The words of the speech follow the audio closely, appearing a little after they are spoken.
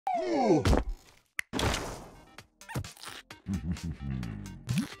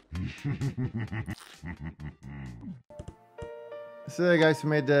So guys, we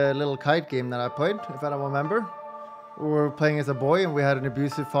made the little kite game that I played, if I don't remember. We were playing as a boy and we had an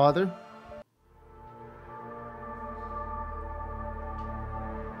abusive father.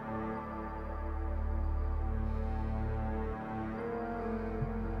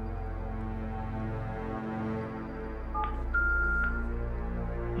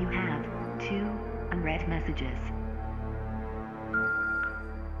 You have 2 unread messages.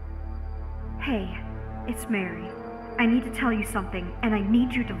 Hey, it's Mary. I need to tell you something, and I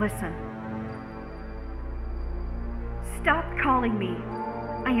need you to listen. Stop calling me.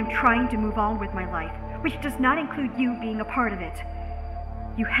 I am trying to move on with my life, which does not include you being a part of it.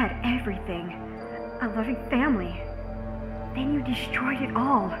 You had everything. A loving family. Then you destroyed it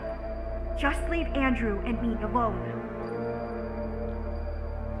all. Just leave Andrew and me alone.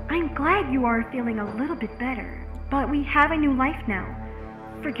 I'm glad you are feeling a little bit better, but we have a new life now.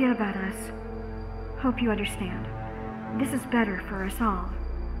 Forget about us. Hope you understand. This is better for us all.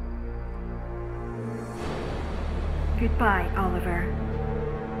 Goodbye, Oliver.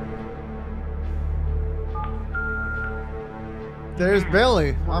 There's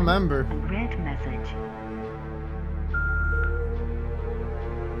Billy, I remember. Unread message.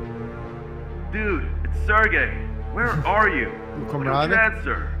 Dude, it's Sergey. Where are you? Come Why don't you on.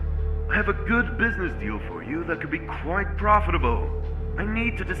 answer? I have a good business deal for you that could be quite profitable. I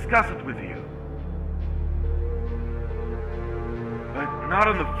need to discuss it with you. But not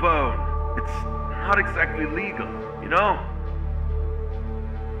on the phone. It's not exactly legal, you know?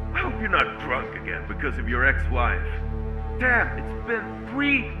 I hope you're not drunk again because of your ex-wife. Damn, it's been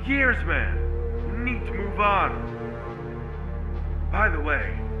 3 years, man. You need to move on. By the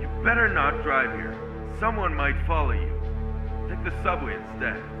way, you better not drive here. Someone might follow you. Take the subway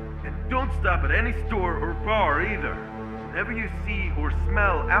instead. And don't stop at any store or bar either. Whenever you see or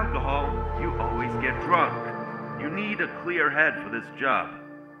smell alcohol, you always get drunk. You need a clear head for this job.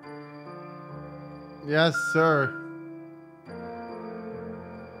 Yes, sir.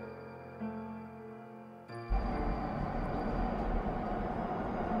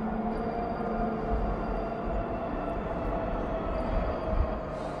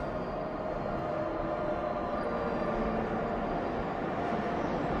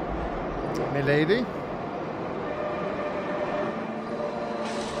 Milady?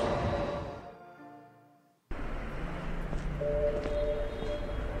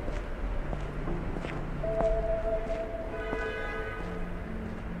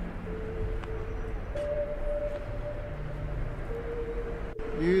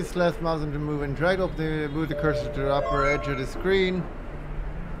 Use left mouse to move and drag up move the cursor to the upper edge of the screen.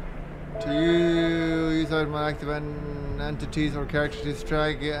 To use item on active entities or characters,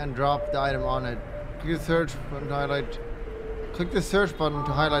 drag it and drop the item on it. Click the search button to highlight. Click the search button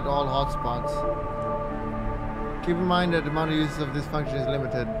to highlight all hotspots. Keep in mind that the amount of use of this function is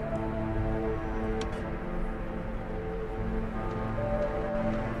limited.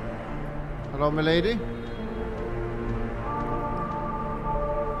 Hello, milady?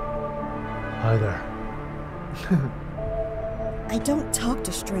 Hi there. I don't talk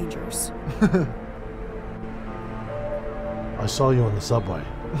to strangers. I saw you on the subway.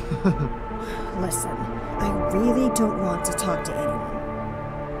 Listen, I really don't want to talk to anyone.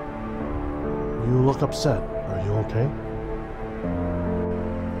 You look upset. Are you okay?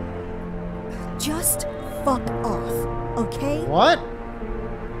 Just fuck off, okay? What?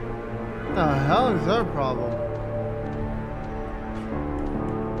 The hell is their problem?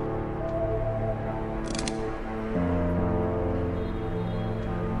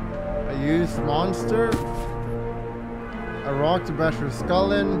 Use monster. A rock to bash her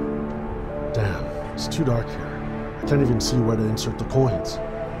skull in. Damn, it's too dark here. I can't even see where to insert the coins.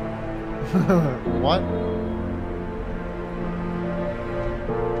 What?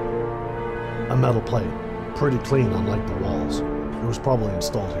 A metal plate. Pretty clean, unlike the walls. It was probably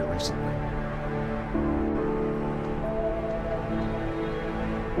installed here recently.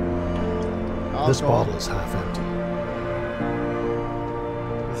 This bottle is half empty.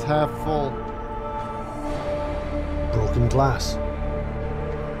 It's half full. Broken glass.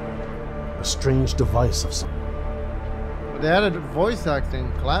 A strange device of some. They added voice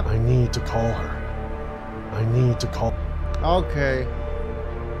acting. Clap. I need to call her. I need to call. Okay.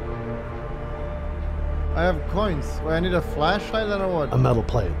 I have coins. Wait, I need a flashlight or what? A metal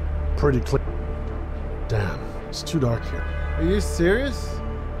plate. Pretty clean. Damn, it's too dark here. Are you serious?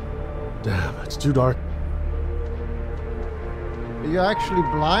 Damn, it's too dark. Are you actually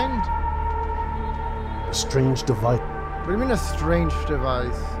blind? A strange device. What do you mean a strange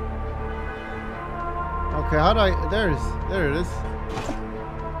device? Okay, how do I... There it is.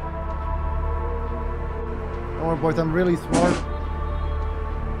 Don't worry, boys, I'm really smart.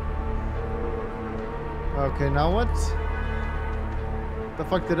 Okay, now what? The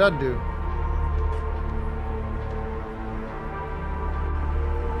fuck did that do?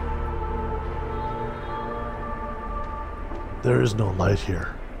 There is no light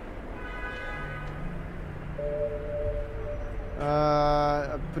here.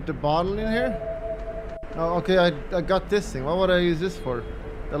 I put the bottle in here? Oh, okay, I got this thing. What would I use this for?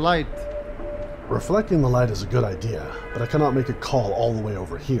 The light. Reflecting the light is a good idea, but I cannot make a call all the way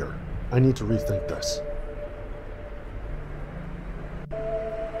over here. I need to rethink this.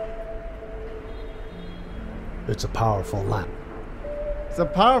 It's a powerful lamp. It's a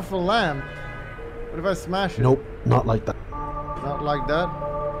powerful lamp. What if I smash it? Nope, not like that. Not like that?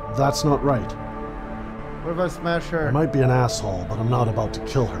 That's not right. What if I smash her? I might be an asshole, but I'm not about to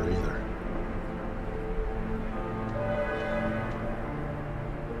kill her either.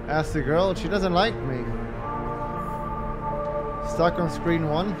 Ask the girl, she doesn't like me. Stuck on screen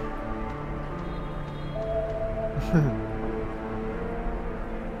 1.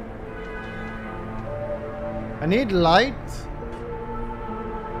 I need light.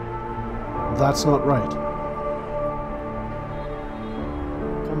 That's not right.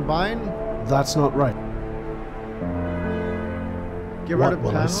 Combine. That's not right. Give her What the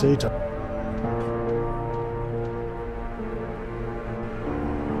will panel. I say to...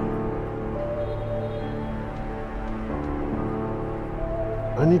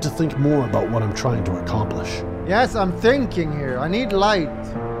 I need to think more about what I'm trying to accomplish. Yes, I'm thinking here. I need light.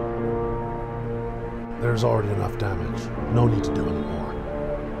 There's already enough damage. No need to do any more.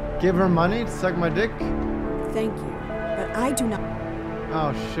 Give her money to suck my dick. Thank you, but I do not.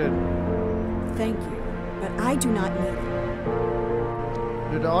 Oh shit. Thank you, but I do not need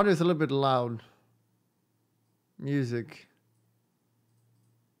it. Dude, the audio is a little bit loud. Music.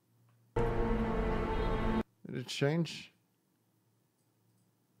 Did it change?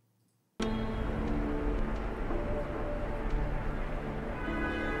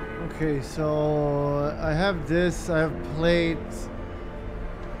 Okay, so I have this, I have plates.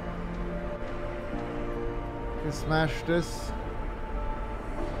 I can smash this.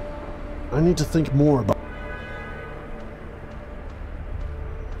 I need to think more about...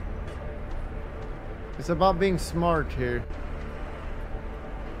 It's about being smart here.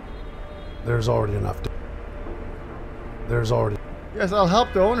 There's already enough. There's already... Yes, I'll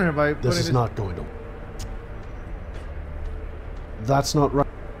help the owner by putting This is not going to... That's not right.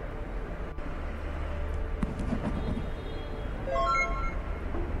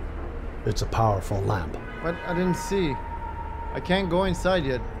 It's a powerful lamp. What? I didn't see. I can't go inside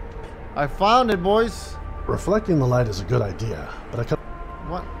yet. I found it, boys. Reflecting the light is a good idea, but I can't...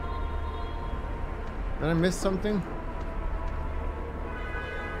 What? Did I miss something?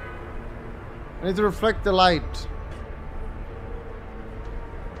 I need to reflect the light.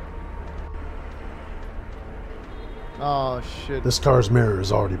 Oh shit. This car's mirror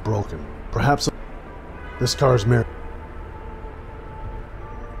is already broken. Perhaps... This car's mirror...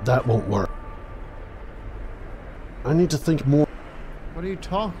 That won't work. I need to think more. What are you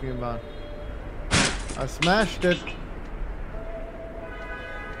talking about? I smashed it.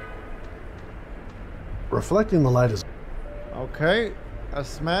 Reflecting the light is... Okay, I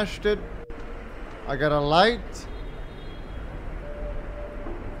smashed it. I got a light.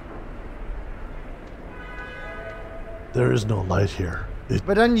 There is no light here.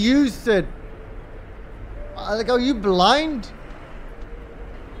 But then used it. Like, are you blind?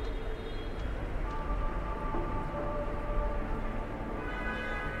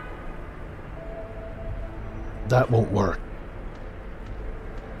 That won't work.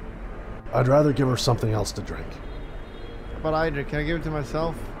 I'd rather give her something else to drink. But either, can I give it to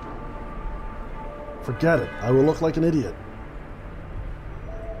myself? Forget it. I will look like an idiot.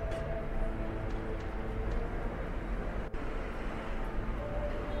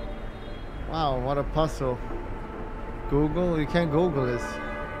 Wow, what a puzzle. Google? You can't Google this.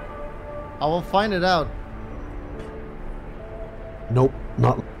 I will find it out. Nope,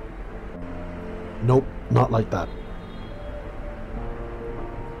 not... Nope, not like that.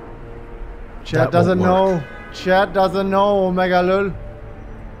 Chat That doesn't won't know. Chat doesn't know, Omega Lul.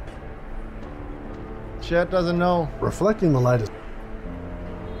 Chat doesn't know. Reflecting the light is...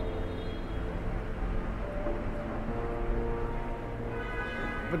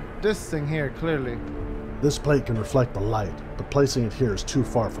 But this thing here, clearly. This plate can reflect the light, but placing it here is too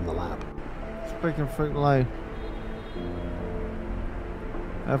far from the lamp. Speak and freak light.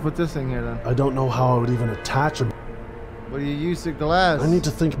 I put this thing here then. I don't know how I would even attach a... But you use the glass. I need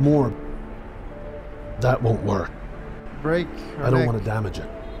to think more. That won't work. Break her I don't neck. want to damage it.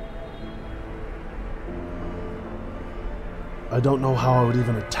 I don't know how I would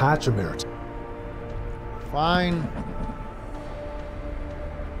even attach a mirror. Fine.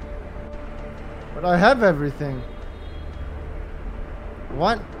 But I have everything.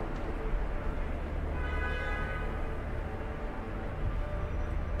 What?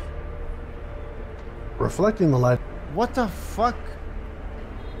 Reflecting the light. What the fuck?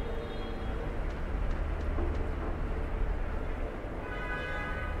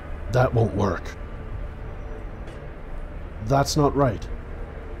 That won't work. That's not right.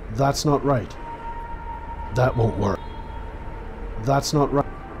 That's not right. That won't work. That's not right.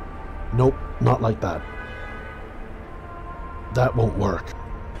 Nope, not like that. That won't work.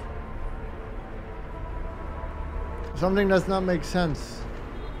 Something does not make sense.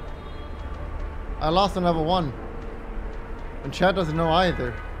 I lost on level 1. And chat doesn't know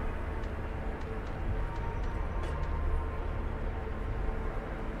either.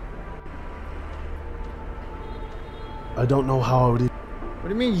 I don't know how I would even... What do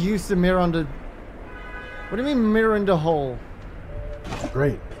you mean use the mirror on the... What do you mean mirror in the hole?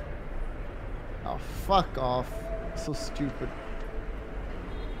 Great. Oh, fuck off. So stupid.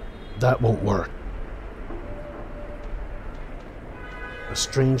 That won't work. A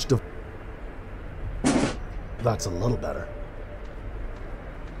strange That's a little better.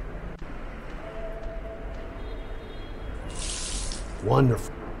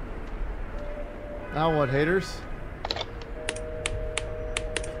 Wonderful. Now what, haters?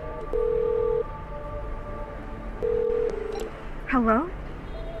 Hello?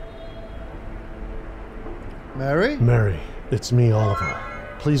 Mary? Mary, it's me, Oliver.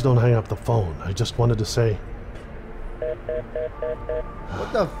 Please don't hang up the phone. I just wanted to say...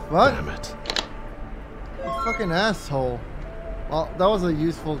 What the fuck? Damn it. You fucking asshole. Well, that was a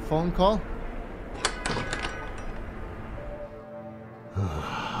useful phone call.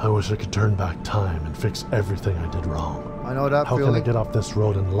 I wish I could turn back time and fix everything I did wrong. I know that How feeling. can I get off this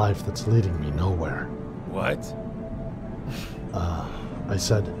road in life that's leading me nowhere? What? I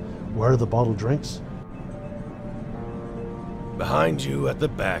said, where are the bottled drinks? Behind you at the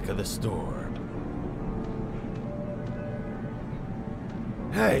back of the store.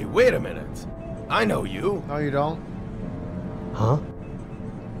 Hey, wait a minute. I know you. No, you don't. Huh?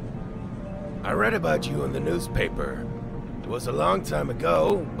 I read about you in the newspaper. It was a long time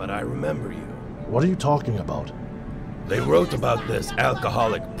ago, but I remember you. What are you talking about? They wrote about this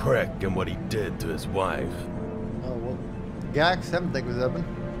alcoholic prick and what he did to his wife. Oh, well. Gax, haven't think was happened.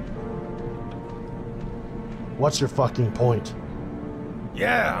 What's your fucking point?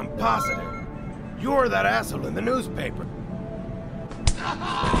 Yeah, I'm positive. You're that asshole in the newspaper.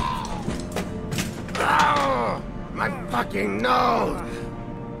 Oh, my fucking nose!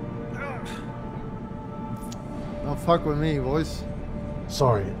 Don't fuck with me, boys.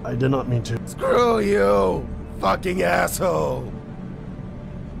 Sorry, I did not mean to. Screw you, fucking asshole!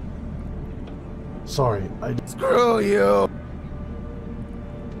 Sorry, Screw you!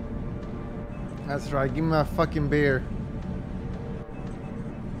 That's right, give me my fucking beer.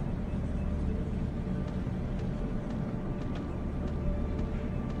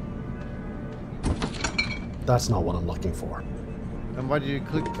 That's not what I'm looking for. Then why did you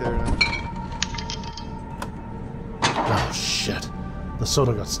click there then? Oh, shit. The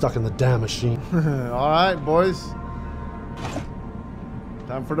soda got stuck in the damn machine. Alright, boys.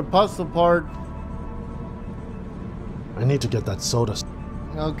 Time for the puzzle part. I need to get that soda.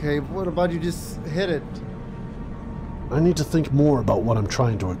 Okay, what about you just hit it? I need to think more about what I'm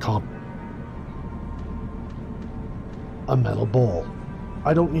trying to accomplish. A metal bowl.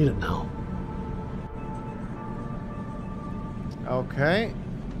 I don't need it now. Okay.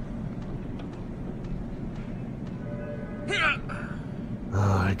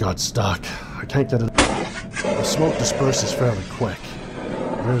 I got stuck. I can't get it. The smoke disperses fairly quick.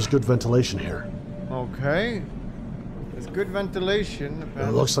 There's good ventilation here. Okay. There's good ventilation. It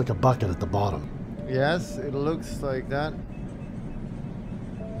apparently. looks like a bucket at the bottom. Yes, it looks like that.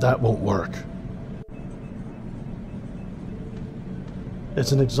 That won't work.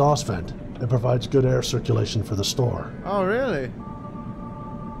 It's an exhaust vent. It provides good air circulation for the store. Oh, really?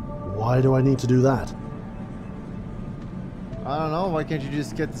 Why do I need to do that? I don't know. Why can't you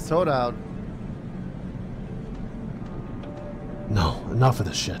just get the soda out? No, enough of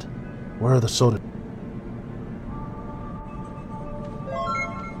this shit. Where are the soda?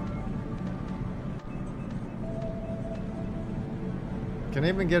 Can I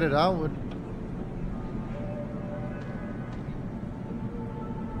even get it out?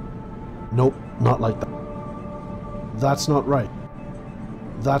 Nope, not like that. That's not right.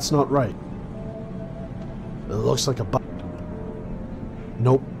 That's not right. It looks like a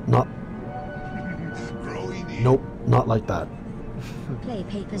Nope, not. Nope, not like that. Play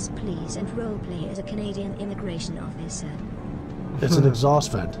papers, please, and roleplay as a Canadian immigration officer. It's an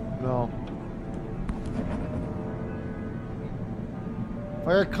exhaust vent. No.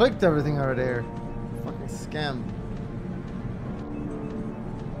 I clicked everything out of there. Fucking scam.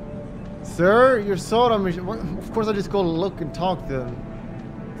 Sir, your soda machine. Of course, I just go look and talk to them.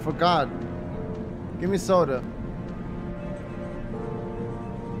 Forgot. Give me soda.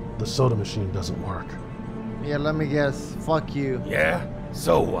 The soda machine doesn't work. Yeah, let me guess. Fuck you. Yeah?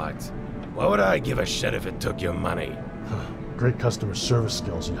 So what? Why would I give a shit if it took your money? Great customer service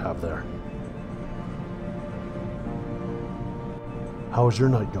skills you have there. How is your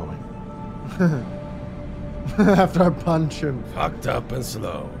night going? After I punch him. Fucked up and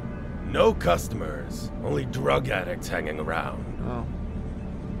slow. No customers. Only drug addicts hanging around. Oh.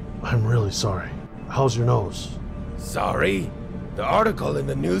 I'm really sorry. How's your nose? Sorry? The article in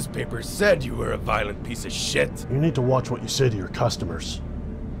the newspaper said you were a violent piece of shit. You need to watch what you say to your customers.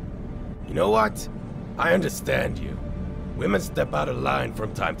 You know what? I understand you. Women step out of line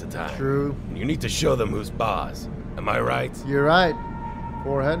from time to time. True. And you need to show them who's boss. Am I right? You're right.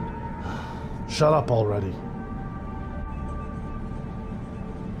 Forehead. Shut up already.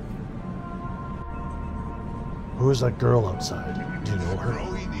 Who is that girl outside? Do you know her?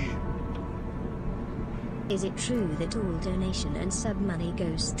 Is it true that all donation and sub money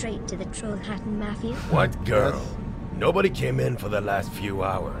goes straight to the Trollhättan Mafia? What girl? Yes. Nobody came in for the last few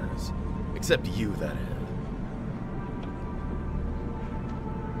hours. Except you, that is.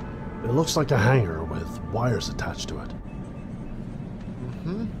 It looks like a hanger with wires attached to it.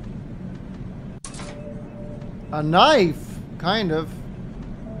 Mm-hmm. A knife, kind of.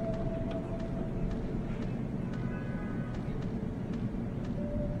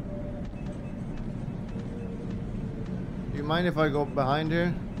 You mind if I go behind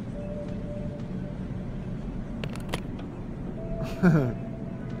here?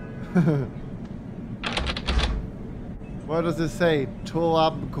 What does it say? Tool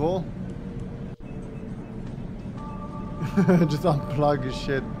up cool? Just unplug his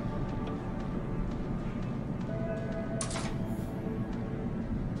shit.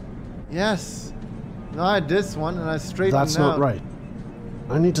 Yes. No, I had this one and I straightened That's out. not right.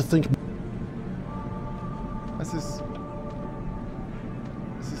 I need to think. Let's just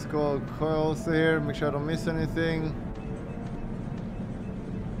go coils here, make sure I don't miss anything.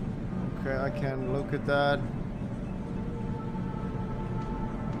 Okay, I can look at that.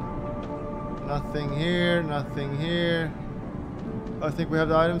 Nothing here, nothing here. I think we have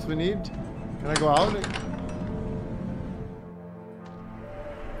the items we need. Can I go out?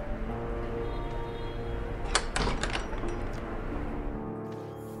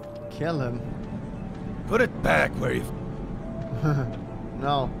 Kill him. Put it back where you...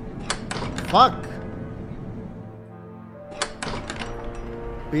 No. Fuck!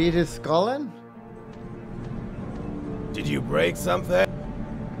 Beat his skull in? Did you break something?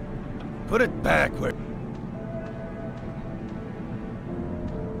 Put it back where...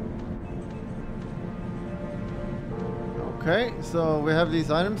 Okay, so we have these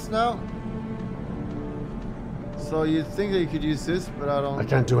items now. So you'd think that you could use this, but I don't... I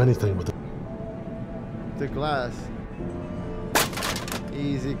can't do anything with it. The glass.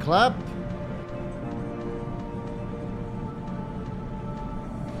 Easy clap.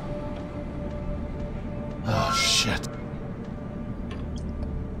 Oh, shit.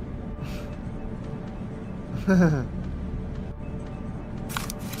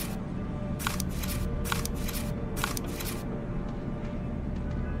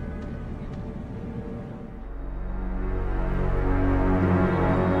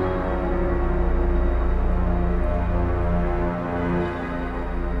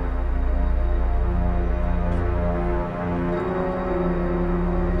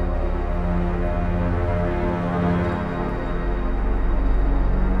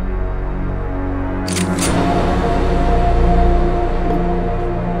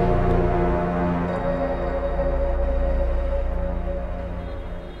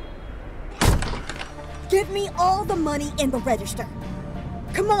 Give me all the money in the register.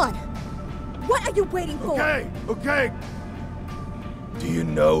 Come on. What are you waiting for? Okay, okay. Do you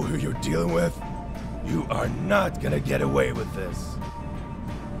know who you're dealing with? You are not gonna get away with this.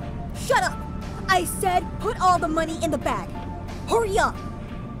 Shut up. I said put all the money in the bag. Hurry up.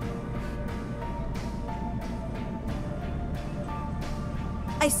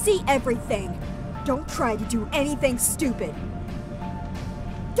 I see everything. Don't try to do anything stupid.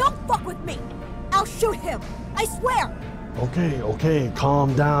 Don't fuck with me. I'll shoot him. I swear! Okay, okay,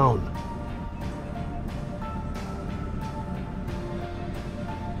 calm down.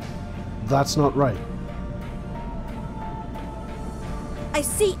 That's not right. I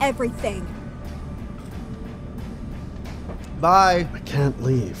see everything. Bye. I can't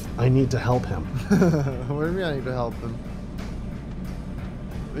leave. I need to help him. What do you mean I need to help him?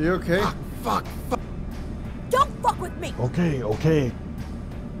 Are you okay? Fuck. Don't fuck with me! Okay, okay.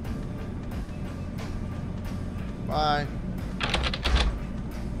 Bye.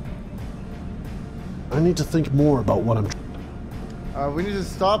 I need to think more about what I'm... We need to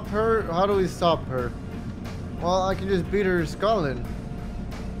stop her. How do we stop her? Well, I can just beat her skull in.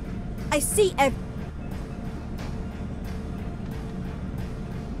 I see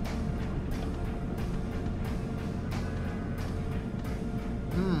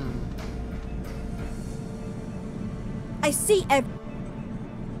I see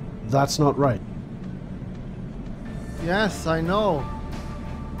That's not right. Yes, I know.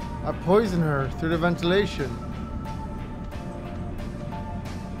 I poisoned her through the ventilation.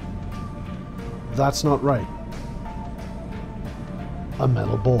 That's not right. A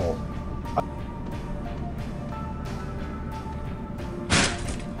metal bowl.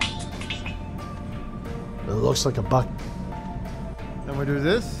 It looks like a buck. Then we do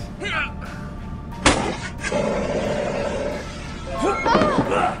this.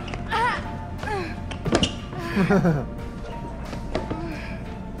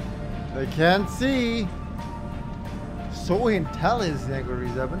 They can't see. So intelligent,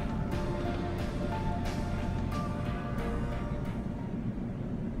 Zebin.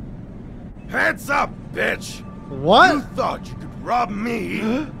 Hands up, bitch! What? You thought you could rob me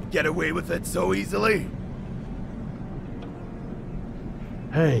and get away with it so easily?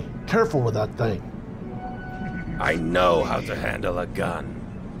 Hey, careful with that thing. I know how to handle a gun.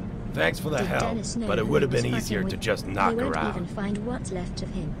 Thanks for the Did help, Dennis know but it who would have was been fucking easier to with? just knock They her won't out. even find what's left of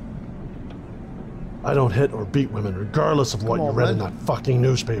him. I don't hit or beat women regardless of what Come you on, read in man. that fucking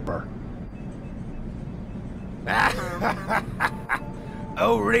newspaper.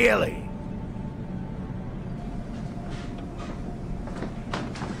 Oh, really?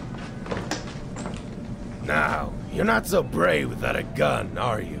 Now, you're not so brave without a gun,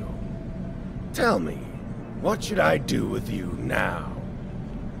 are you? Tell me, what should I do with you now?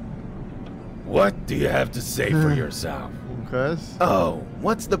 What do you have to say for yourself? Okay. Oh,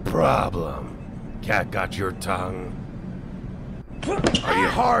 what's the problem? Cat got your tongue? Are you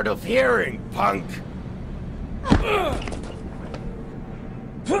hard of hearing, punk?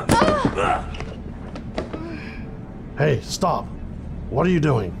 Hey, stop. What are you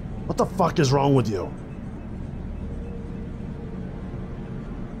doing? What the fuck is wrong with you?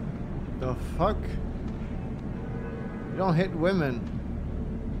 The fuck? You don't hit women.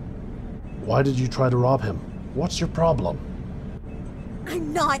 Why did you try to rob him? What's your problem?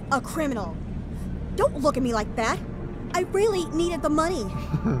 I'm not a criminal. Don't look at me like that. I really needed the money.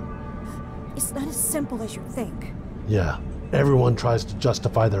 It's not as simple as you think. Yeah, everyone tries to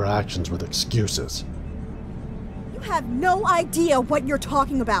justify their actions with excuses. You have no idea what you're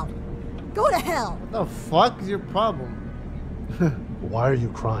talking about. Go to hell. What the fuck is your problem? Why are you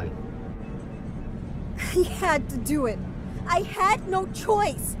crying? I had to do it. I had no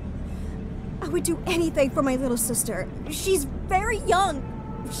choice. I would do anything for my little sister. She's very young.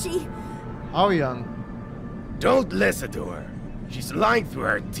 How young? Don't listen to her. She's lying through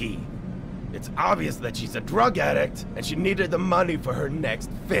her teeth. It's obvious that she's a drug addict and she needed the money for her next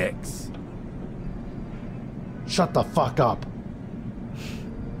fix. Shut the fuck up.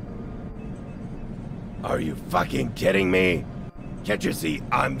 Are you fucking kidding me? Can't you see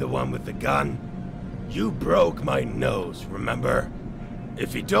I'm the one with the gun? You broke my nose, remember?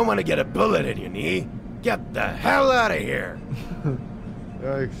 If you don't want to get a bullet in your knee, get the hell out of here.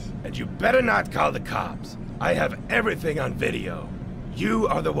 Yikes. And you better not call the cops. I have everything on video. You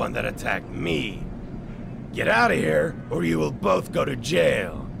are the one that attacked me. Get out of here, or you will both go to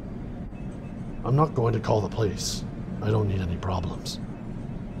jail. I'm not going to call the police. I don't need any problems.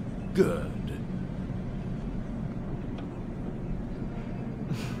 Good.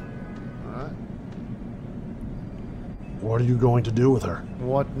 Alright. What are you going to do with her?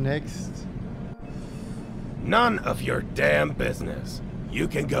 What next? None of your damn business. You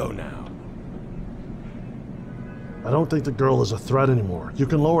can go now. I don't think the girl is a threat anymore. You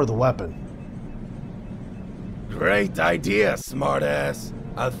can lower the weapon. Great idea, smartass.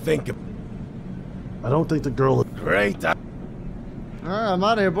 I'll think of... I don't think the girl is... Great Alright, I'm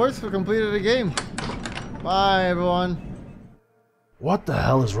out of here, boys. We completed the game. Bye, everyone. What the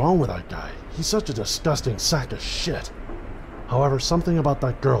hell is wrong with that guy? He's such a disgusting sack of shit. However, something about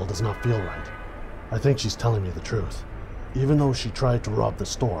that girl does not feel right. I think she's telling me the truth. Even though she tried to rob the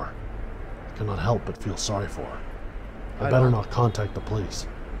store, I cannot help but feel sorry for her. I better not contact the police.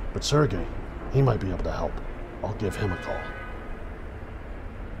 But Sergey, he might be able to help. I'll give him a call.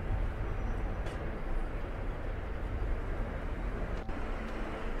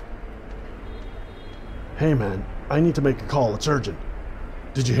 Hey man, I need to make a call. It's urgent.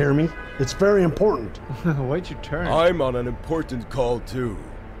 Did you hear me? It's very important. Why'd you turn? I'm on an important call too,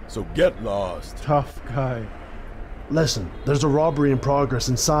 so get lost. Tough guy. Listen, there's a robbery in progress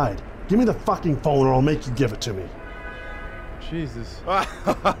inside. Give me the fucking phone or I'll make you give it to me. Jesus.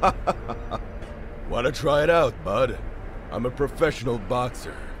 Wanna try it out, bud? I'm a professional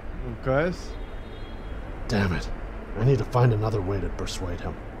boxer. Okay. Damn it. I need to find another way to persuade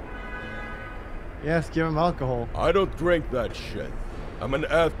him. Yes, give him alcohol. I don't drink that shit. I'm an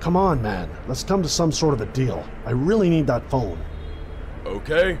Come on, man. Let's come to some sort of a deal. I really need that phone.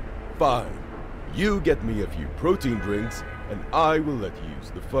 Okay, fine. You get me a few protein drinks, and I will let you use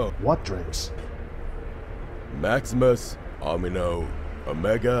the phone. What drinks? Maximus, Amino,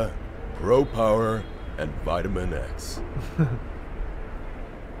 Omega, Pro Power, and Vitamin X.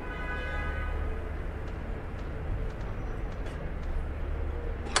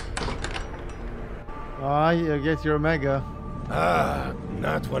 I guess you're Omega. Ah,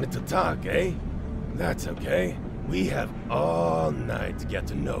 not wanting to talk, eh? That's okay. We have all night to get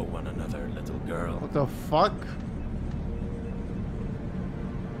to know one another, little girl. What the fuck?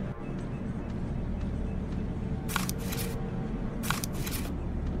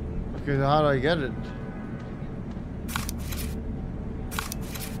 Okay, so how do I get it?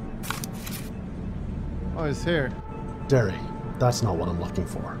 Oh, it's here. Derry, that's not what I'm looking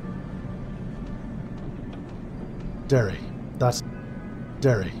for. Derry, that's...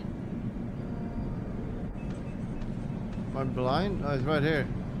 Derry. Am I blind? Oh, it's right here.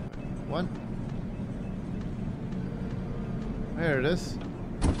 What? Here it is.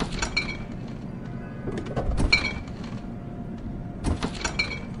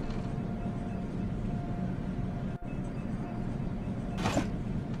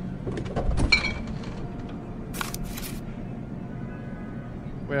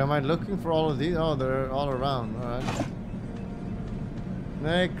 Wait, am I looking for all of these? Oh, they're all around. Alright.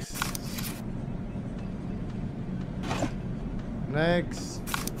 Next. Next.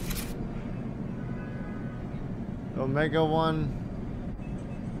 Omega 1.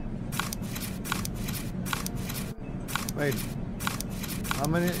 Wait. How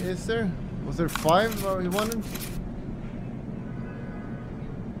many is there? Was there 5 or he wanted?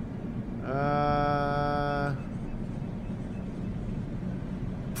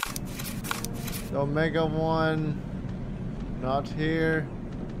 The Omega 1. Not here.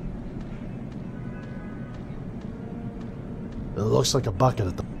 It looks like a bucket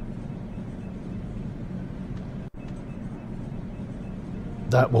at the...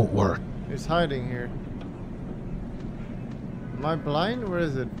 That won't work. It's hiding here. Am I blind? Where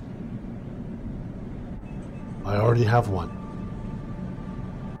is it? I already have one.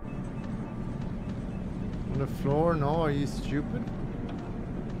 On the floor? No, are you stupid?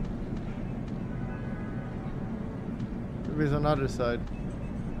 Maybe it's on the other side.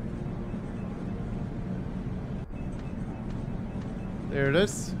 There it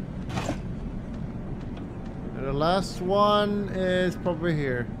is. And the last one is probably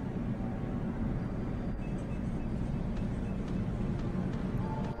here.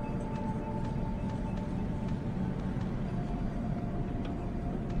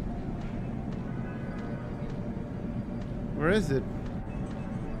 Where is it?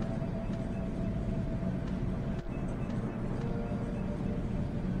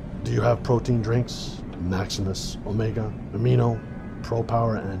 Do you have protein drinks? Maximus, Omega, Amino, Pro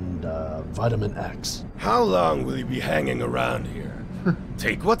Power, and Vitamin X. How long will you be hanging around here?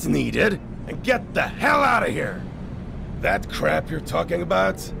 Take what's needed and get the hell out of here! That crap you're talking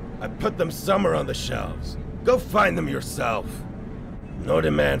about? I put them somewhere on the shelves. Go find them yourself. No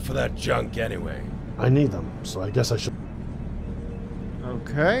demand for that junk anyway. I need them, so I guess I should...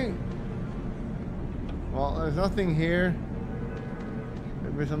 Okay. Well, there's nothing here.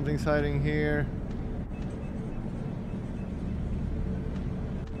 Maybe something's hiding here.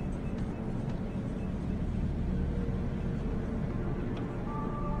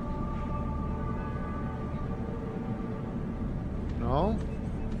 No.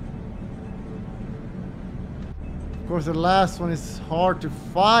 Of course, the last one is hard to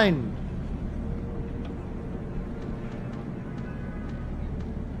find.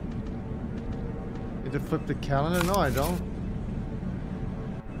 Need to flip the calendar? No, I don't.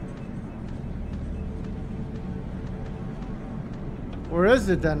 Where is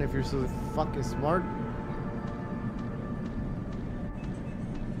it then if you're so fucking smart?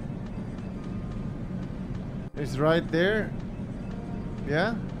 It's right there.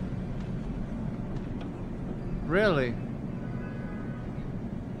 Yeah? Really?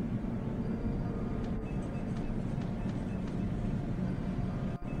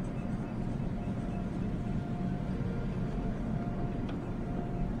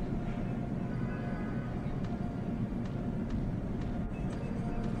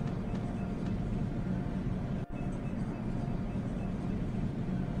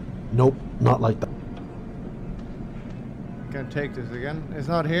 Nope, not like that. Can't take this again. It's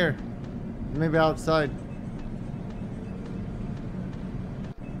not here. Maybe outside.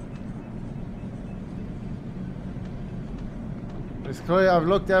 It's clear. I've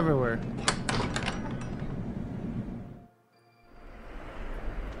looked everywhere.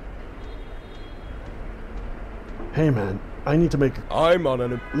 Hey man, I need to make a... I'm on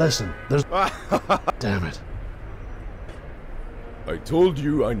an... Listen, there's... Damn it. I told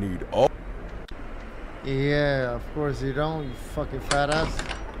you I need all... Yeah, of course you don't, you fucking fat ass.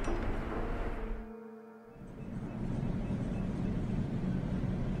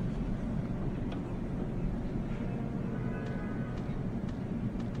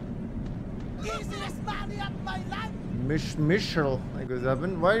 Michel, like what's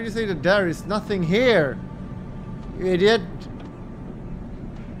happened? Why did you say that there is nothing here? You idiot.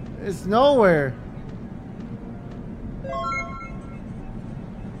 It's nowhere.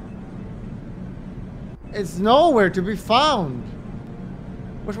 It's nowhere to be found.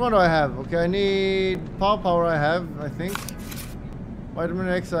 Which one do I have? Okay, I need Paw Power I have, I think. Vitamin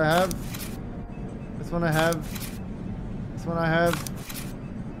X I have. This one I have. This one I have.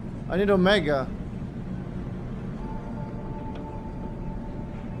 I need Omega.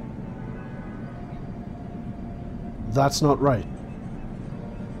 That's not right.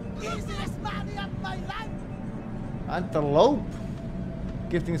 Antelope.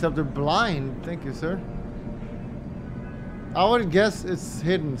 Gifting us up to blind. Thank you, sir. I would guess it's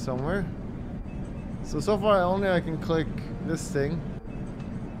hidden somewhere. So far only I can click this thing.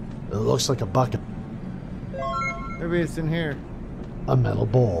 It looks like a bucket. Maybe it's in here. A metal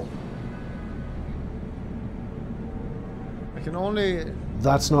bowl. I can only...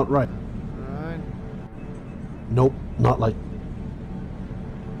 That's not right. Alright. Nope, not like...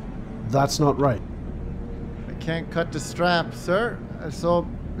 That's not right. I can't cut the strap, sir. So,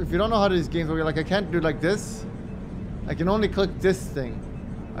 if you don't know how these games work, like I can't do like this. I can only click this thing.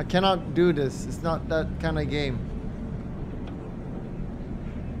 I cannot do this. It's not that kind of game.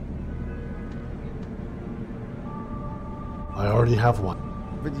 I already have one.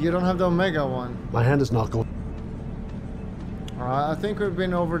 But you don't have the Omega one. My hand is not going... I think we've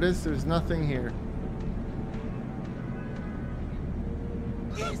been over this. There's nothing here.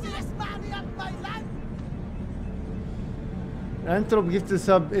 Antelope gift is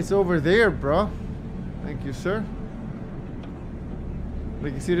up. It's over there, bro. Thank you, sir.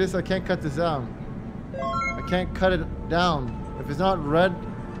 Like, you see this? I can't cut this out. I can't cut it down. If it's not red.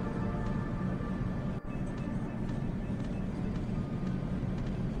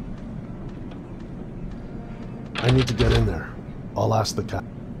 I need to get in there. I'll ask the cat.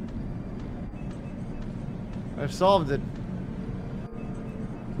 I've solved it.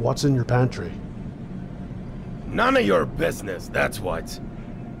 What's in your pantry? None of your business, that's what.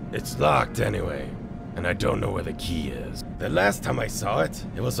 It's locked anyway, and I don't know where the key is. The last time I saw it,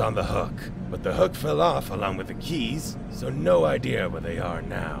 it was on the hook, but the hook fell off along with the keys, so no idea where they are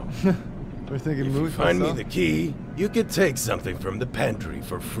now. We're thinking If you move find me myself. the key, you could take something from the pantry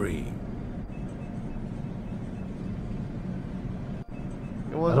for free.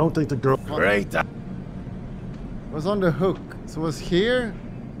 It was, I don't think the girl... Great. it was on the hook. So it was here,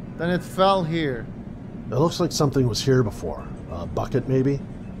 then it fell here. It looks like something was here before. A bucket, maybe?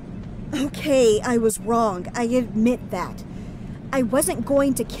 Okay, I was wrong. I admit that. I wasn't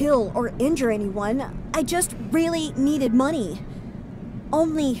going to kill or injure anyone. I just really needed money.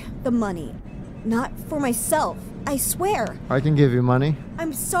 Only the money. Not for myself. I swear. I can give you money.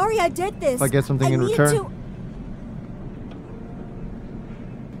 I'm sorry I did this. If I get something in needed return.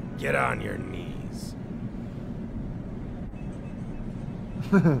 Get on your knees.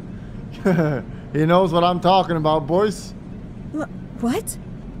 He knows what I'm talking about, boys. What?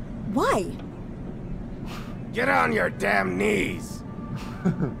 Why? Get on your damn knees.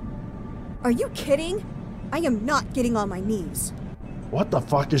 Are you kidding? I am not getting on my knees. What the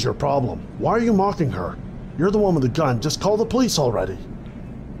fuck is your problem? Why are you mocking her? You're the one with the gun. Just call the police already.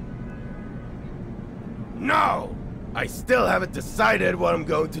 No! I still haven't decided what I'm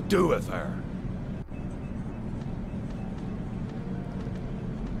going to do with her.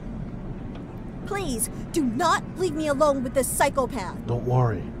 Please, do not leave me alone with this psychopath. Don't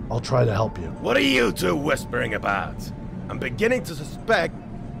worry. I'll try to help you. What are you two whispering about? I'm beginning to suspect...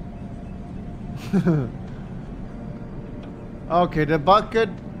 Okay, the bucket.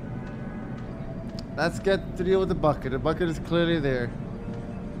 Let's get to deal with the bucket. The bucket is clearly there.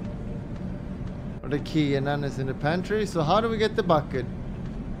 Or the key, and then it's in the pantry. So how do we get the bucket?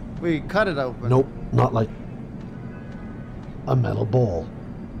 We cut it open. Nope, not like a metal bowl.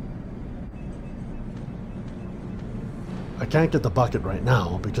 I can't get the bucket right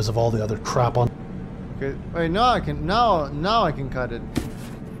now because of all the other crap on. Okay, wait, no, I can now I can cut it.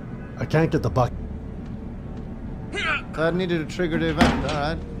 I can't get the bucket. So I needed to trigger the event. All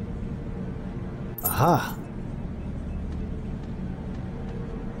right. Aha.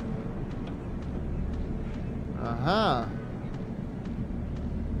 Aha.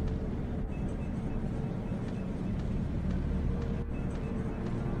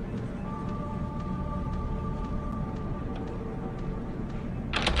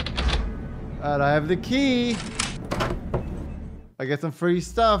 And I have the key. I get some free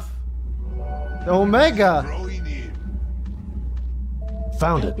stuff. The Omega.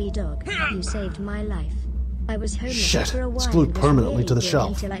 Found it. Baby dog, you saved my life. I was homeless Shit, for a while. it's glued and was permanently really to the ill shelf.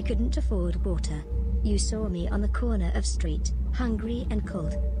 Until I couldn't afford water. You saw me on the corner of street, hungry and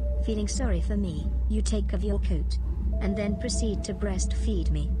cold. Feeling sorry for me, you take off your coat, and then proceed to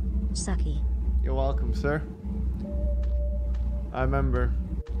breastfeed me. Sucky. You're welcome, sir. I remember.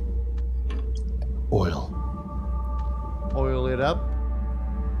 Oil. Oil it up.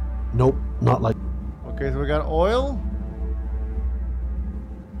 Nope, not like. Okay, so we got oil.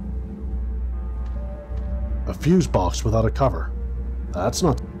 A fuse box without a cover. That's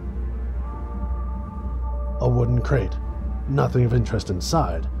not. A wooden crate. Nothing of interest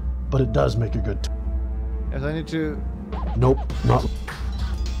inside, but it does make a good. Yes, I need to. Nope, not.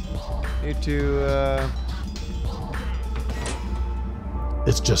 Need to.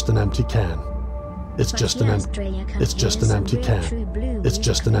 It's just an empty can. It's just an empty. It's just an empty can. It's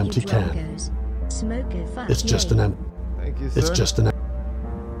just an empty can. It's just an empty. Thank you, sir. It's just an.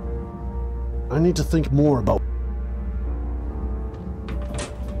 I need to think more about.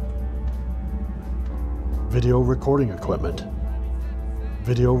 Video recording equipment.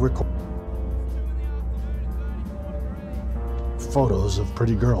 Video record. Photos of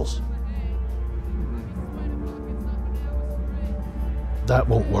pretty girls. That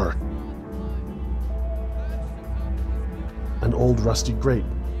won't work. An old rusty grate.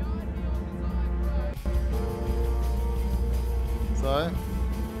 Sorry.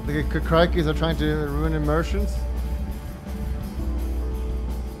 The crikeys are trying to ruin immersions.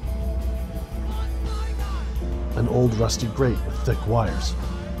 An old rusty grate with thick wires.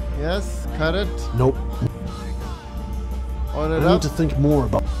 Yes, cut it. Nope. Oil I it need up. to think more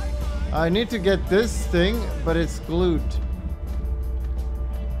about. I need to get this thing, but it's glued.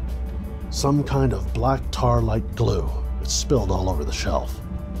 Some kind of black tar-like glue. It's spilled all over the shelf.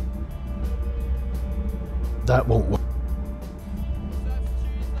 That won't work.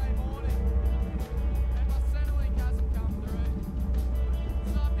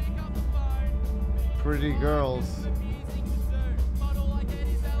 Pretty girls.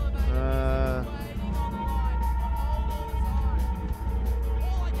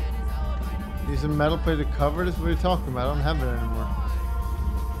 Use a metal plate to cover this? What are you talking about? I don't have it anymore.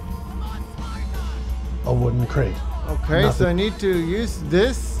 A wooden crate. Okay, Nothing. so I need to use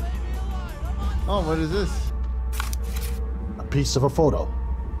this. Oh, what is this? A piece of a photo.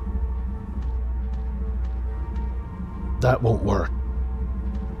 That won't work.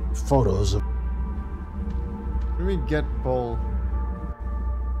 Photos of. Let me get bowl.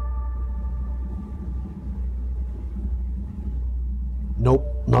 Nope,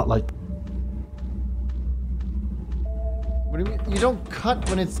 not like. What do you mean? You don't cut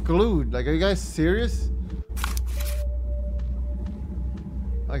when it's glued. Like, are you guys serious?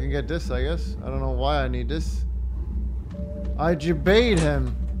 I can get this, I guess. I don't know why I need this. I jebaited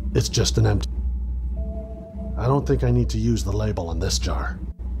him. It's just an empty. I don't think I need to use the label on this jar.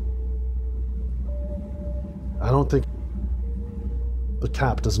 I don't think. The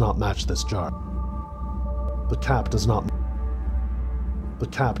cap does not match this jar. The cap does not. The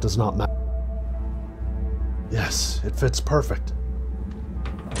cap does not match. Yes, it fits perfect.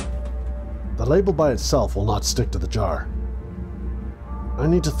 The label by itself will not stick to the jar. I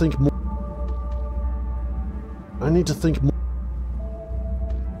need to think more. I need to think more.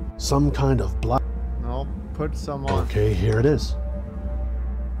 Some kind of black. No, put some on. Okay, here it is.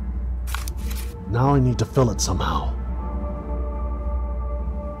 Now I need to fill it somehow.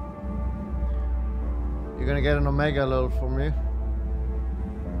 You're gonna get an Omega load from me.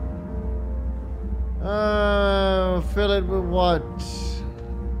 Fill it with what?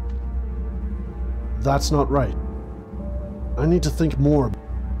 That's not right. I need to think more.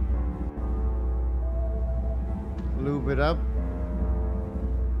 Lube it up.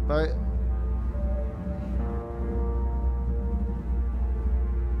 But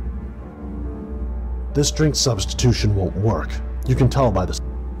This drink substitution won't work. You can tell by this.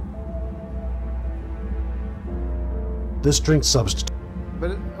 This drink substitution.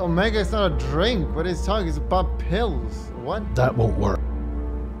 But Omega is not a drink. What he's talking is about pills. What? That won't work.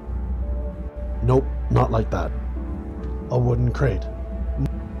 Nope, not like that. A wooden crate.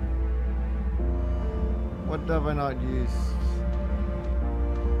 What have I not used?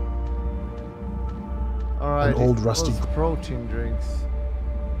 Alright. An old rusty protein drinks.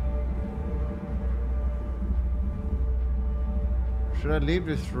 Should I leave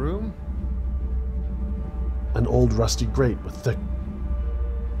this room? An old rusty grate with thick.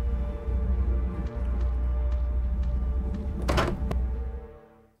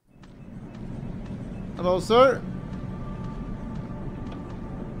 Hello, sir.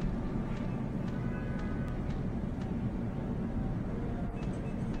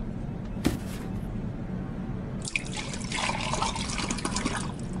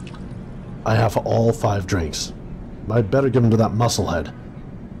 I have all 5 drinks. I'd better give them to that musclehead.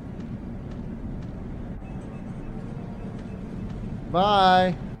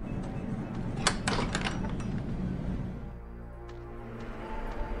 Bye.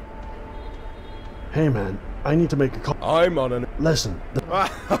 Hey man, I need to make a call. I'm on an... Listen.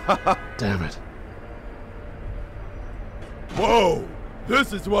 Damn it. Whoa!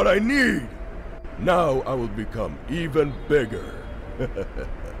 This is what I need! Now I will become even bigger.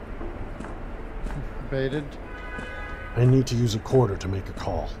 Baited. I need to use a quarter to make a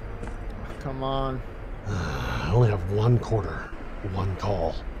call. Come on. I only have 1 quarter, 1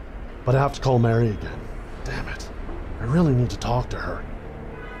 call. But I have to call Mary again. Damn it. I really need to talk to her.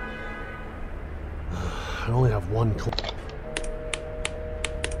 I only have 1 call.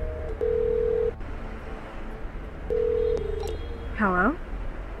 Hello?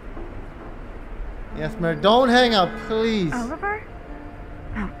 Yes, Mary. Don't hang up, please. Oliver?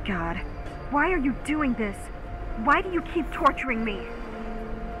 Oh, God. Why are you doing this? Why do you keep torturing me?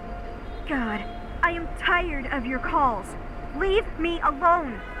 God, I am tired of your calls. Leave me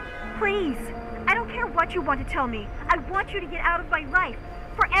alone. Please. I don't care what you want to tell me. I want you to get out of my life.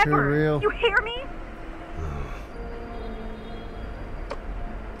 Forever. Too real. You hear me?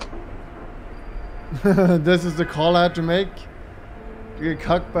 This is the call I had to make? To get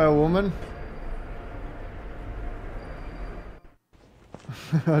cucked by a woman?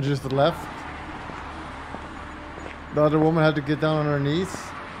 I just left. The other woman had to get down on her knees.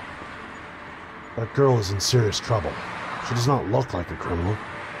 That girl is in serious trouble. She does not look like a criminal.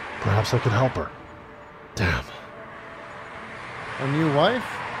 Perhaps I could help her. Damn. A new wife?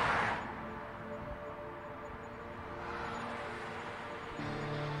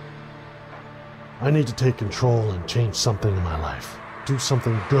 I need to take control and change something in my life. Do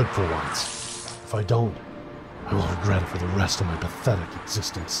something good for once. If I don't, I will regret it for the rest of my pathetic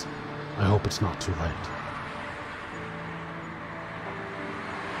existence. I hope it's not too late.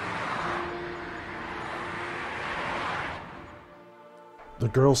 The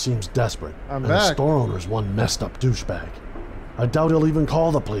girl seems desperate, I'm and back. the store owner's one messed up douchebag. I doubt he'll even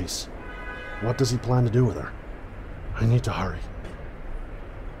call the police. What does he plan to do with her? I need to hurry.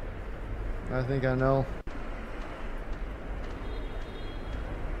 I think I know.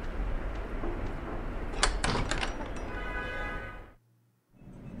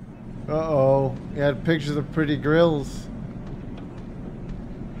 Uh-oh. He had pictures of pretty grills.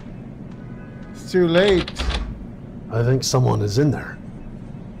 It's too late. I think someone is in there.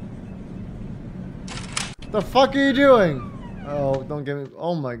 The fuck are you doing? Oh, don't get me.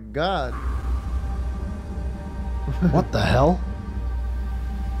 Oh my god. What the hell?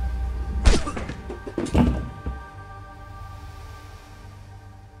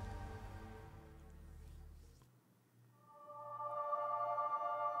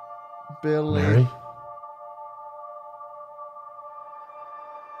 Billy. Mary?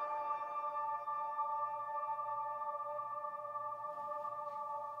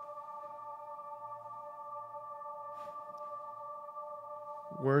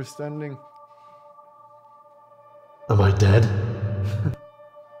 Worst ending. Am I dead?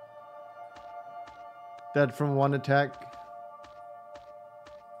 Dead from one attack.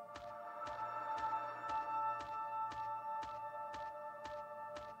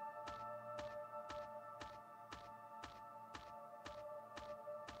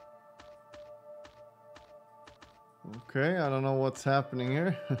 Okay, I don't know what's happening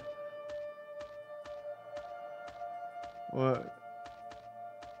here. What?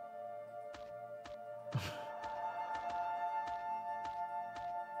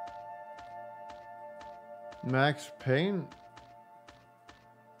 Max Payne?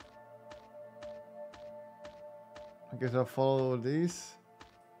 I guess I'll follow these.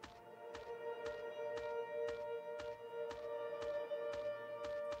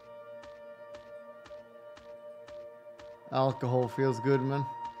 Alcohol feels good, man.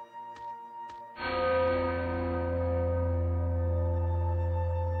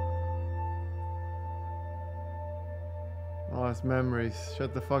 Oh, it's memories.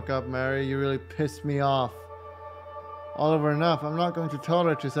 Shut the fuck up, Mary. You really pissed me off. Oliver, enough. I'm not going to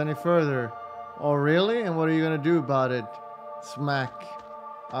tolerate this any further. Oh, really? And what are you going to do about it? Smack.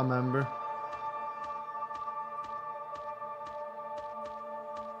 I remember.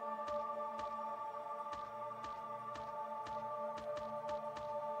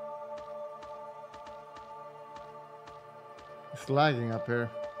 It's lagging up here.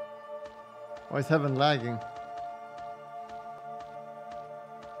 Why is heaven lagging?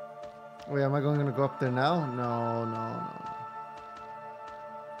 Wait, am I going to go up there now? No, no, no.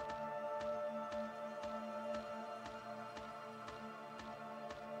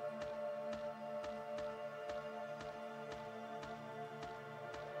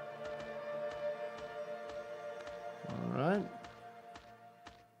 All right.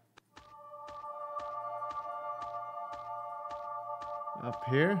 Up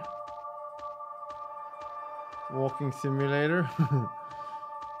here. Walking simulator.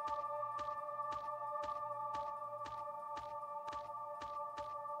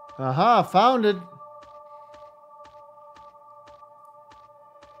 Aha, found it.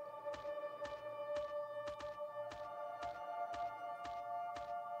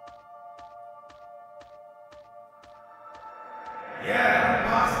 Yeah,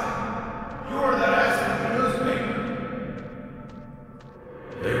 Boston. You're that ass from the newspaper.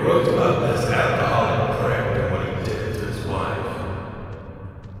 They wrote about this alcoholic prick and what he did to his wife.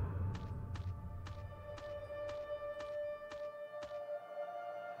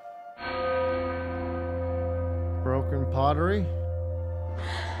 Broken pottery.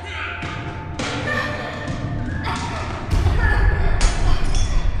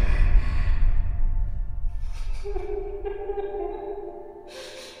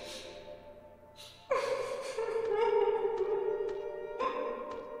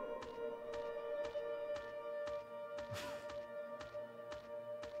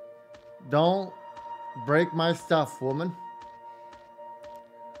 Don't break my stuff, woman.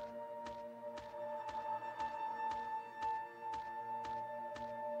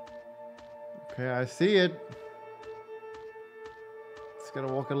 Okay, I see it. Just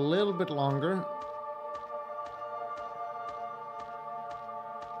gotta walk a little bit longer.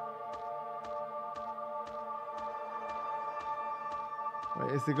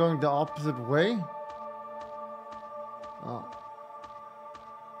 Wait, is it going the opposite way? Oh.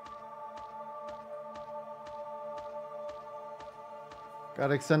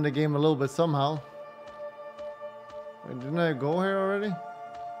 Gotta extend the game a little bit somehow. Wait, didn't I go here already?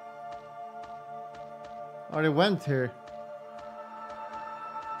 I already went here.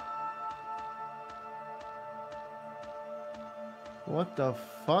 What the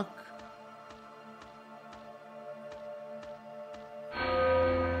fuck?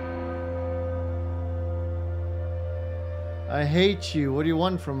 I hate you. What do you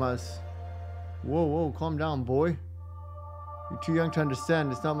want from us? Whoa, whoa, calm down, boy. You're too young to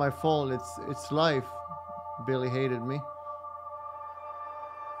understand. It's not my fault. It's life. Billy hated me.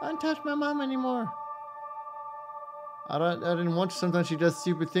 I don't touch my mom anymore. I didn't want to. Sometimes she does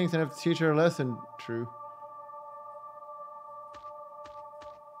stupid things and I have to teach her a lesson. True.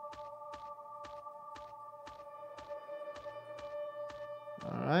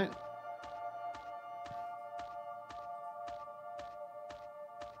 All right.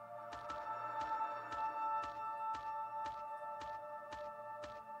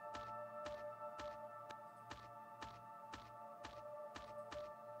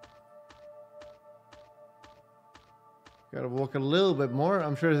 Gotta walk a little bit more.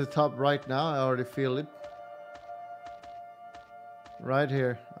 I'm sure it's the top right now. I already feel it. Right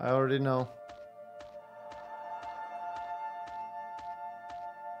here. I already know.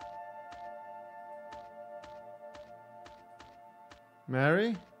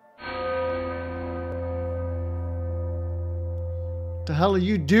 Mary? What the hell are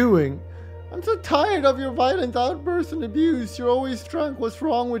you doing? I'm so tired of your violent outbursts and abuse. You're always drunk. What's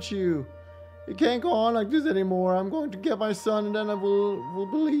wrong with you? You can't go on like this anymore. I'm going to get my son and then I will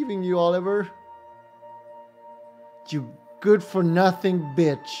be leaving you, Oliver. You good for nothing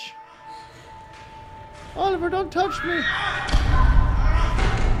bitch. Oliver, don't touch me!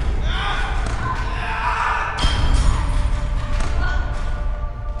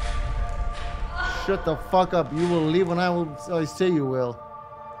 Shut the fuck up. You will leave when I say you will.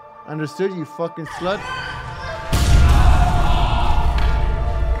 Understood, you fucking slut?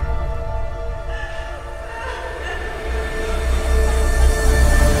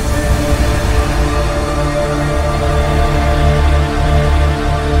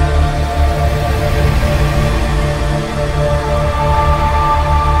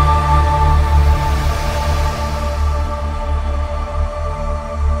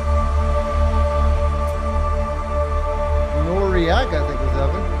 I think was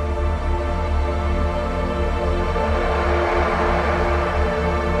Evan.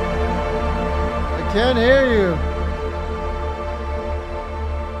 I can't hear you.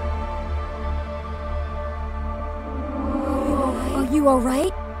 Are you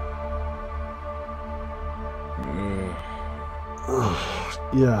alright?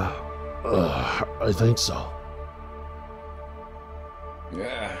 Yeah, I think so.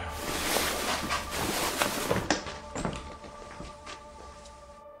 Yeah.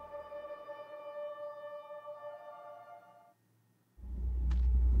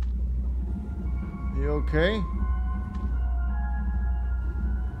 You okay?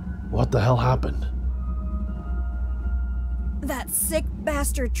 What the hell happened? That sick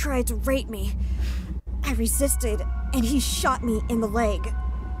bastard tried to rape me. I resisted, and he shot me in the leg.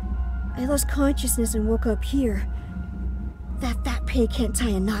 I lost consciousness and woke up here. That fat pig can't tie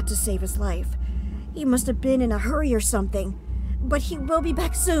a knot to save his life. He must have been in a hurry or something. But he will be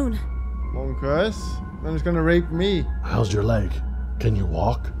back soon. Okay. Then he's gonna rape me. How's your leg? Can you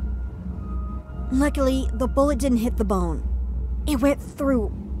walk? Luckily, the bullet didn't hit the bone. It went through,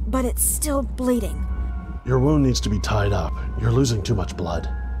 but it's still bleeding. Your wound needs to be tied up. You're losing too much blood.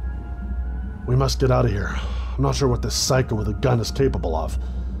 We must get out of here. I'm not sure what this psycho with a gun is capable of,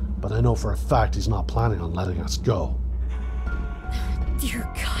 but I know for a fact he's not planning on letting us go.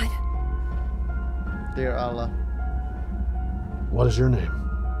 Dear God. Dear Allah. What is your name?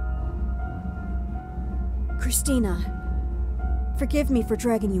 Christina. Forgive me for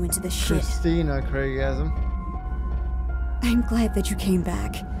dragging you into this shit. Christina, Craigasm. I'm glad that you came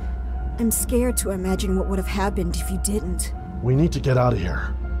back. I'm scared to imagine what would have happened if you didn't. We need to get out of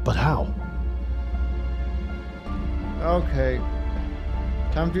here. But how? Okay.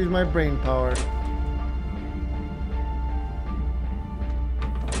 Time to use my brain power.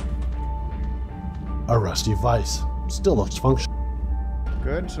 A rusty vice. Still looks functional.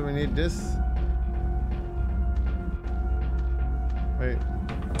 Good, so we need this. Wait.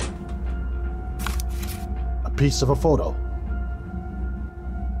 A piece of a photo.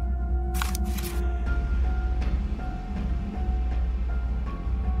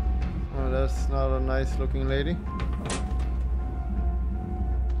 Oh, that's not a nice looking lady.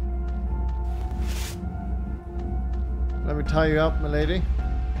 Let me tie you up, my lady.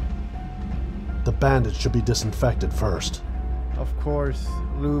 The bandage should be disinfected first. Of course.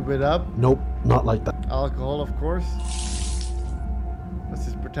 Lube it up. Nope, not like that. Alcohol, of course. This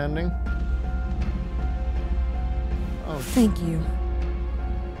is pretending. Oh, Thank you.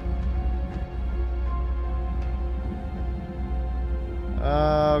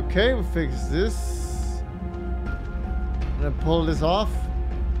 Okay, we'll fix this. I'm gonna pull this off.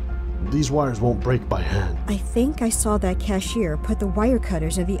 These wires won't break by hand. I think I saw that cashier put the wire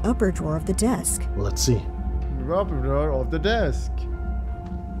cutters in the upper drawer of the desk. Let's see. The upper drawer of the desk.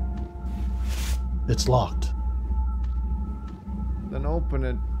 It's locked. Then open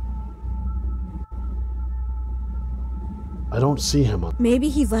it. I don't see him. Maybe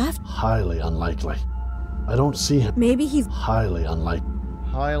he left? Highly unlikely. I don't see him. Maybe he's... Highly unlikely.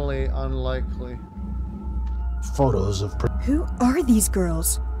 Highly unlikely. Photos of... Who are these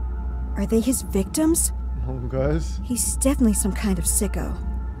girls? Are they his victims? Oh, guys. He's definitely some kind of sicko.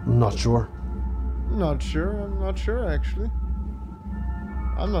 Not sure. Not sure. I'm not sure, actually.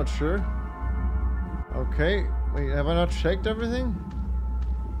 I'm not sure. Okay. Wait, have I not checked everything?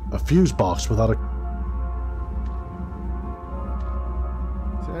 A fuse box without a...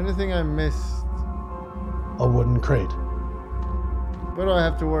 Is there anything I missed? A wooden crate. What do I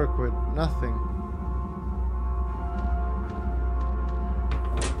have to work with? Nothing.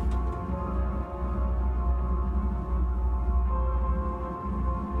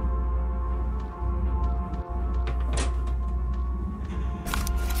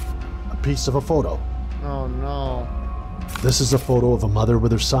 A piece of a photo. Oh no. This is a photo of a mother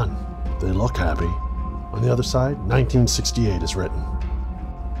with her son. They look happy. On the other side, 1968 is written.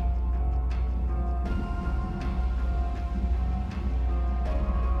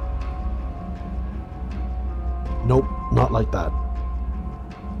 not like that.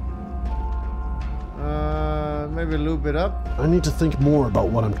 Maybe lube it up. I need to think more about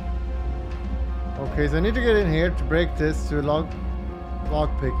what I'm... Okay, so I need to get in here to break this to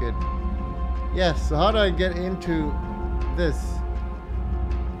lockpick it. Yes, so how do I get into this?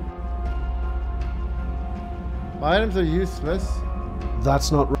 My items are useless.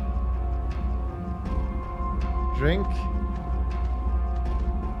 That's not right. Drink.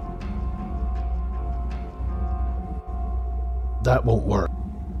 That won't work.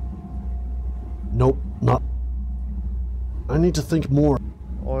 Nope, not... I need to think more.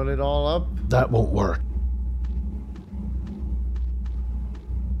 Oil it all up. That won't work.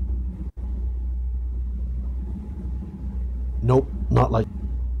 Nope, not like...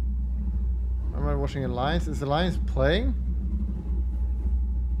 Am I watching Alliance? Is Alliance playing?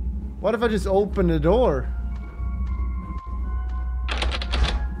 What if I just open the door?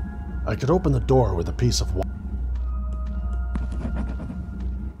 I could open the door with a piece of wire.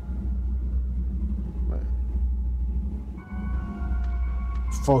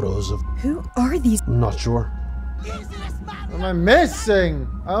 Photos of... Who are these? I'm not sure. What am I missing?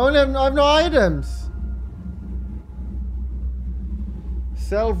 I have no items.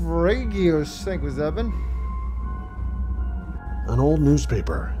 Self-Regius, think was that been? An old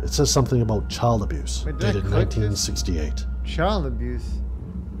newspaper. It says something about child abuse. Wait, did I Dated click this? 1968. Child abuse.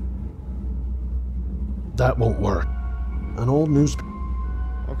 That won't work. An old newspaper.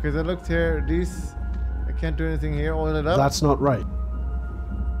 Okay, so I looked here. These... I can't do anything here. Oil it up. That's not right.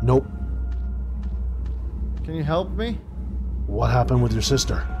 Nope. Can you help me? What happened with your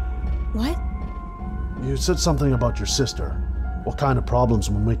sister? What? You said something about your sister. What kind of problems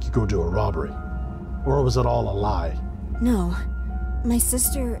will make you go do a robbery? Or was it all a lie? No. My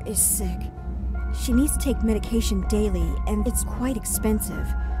sister is sick. She needs to take medication daily, and it's quite expensive.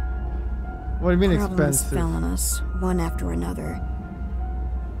 What do you mean Problems expensive? fell on us, one after another.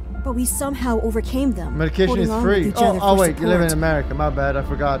 But we somehow overcame them. Medication holding is on with free. each other Oh for wait, you live in support. America. My bad, I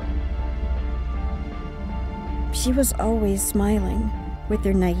forgot. She was always smiling, with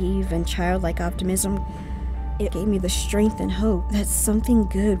her naive and childlike optimism. It gave me the strength and hope that something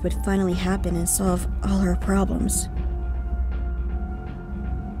good would finally happen and solve all her problems.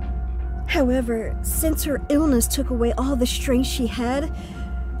 However, since her illness took away all the strength she had,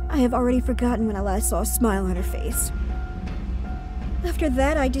 I have already forgotten when I last saw a smile on her face. After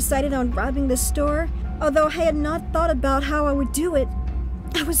that, I decided on robbing the store, although I had not thought about how I would do it.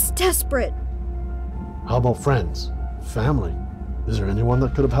 I was desperate. How about friends? Family? Is there anyone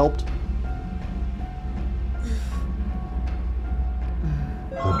that could have helped?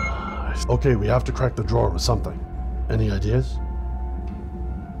 Okay, we have to crack the drawer with something. Any ideas?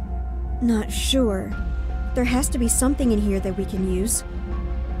 Not sure. There has to be something in here that we can use.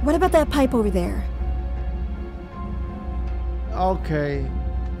 What about that pipe over there? Okay.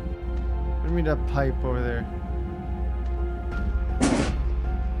 Give me that pipe over there.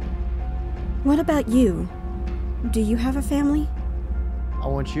 What about you? Do you have a family? I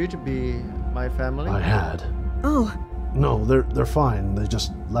want you to be my family. I had. Oh, No, they're fine. They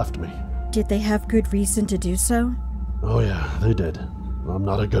just left me. did they have good reason to do so? Oh yeah, they did. I'm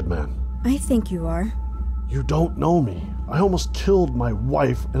not a good man. I think you are. You don't know me. I almost killed my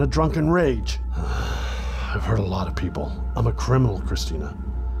wife in a drunken rage. I've hurt a lot of people. I'm a criminal, Christina.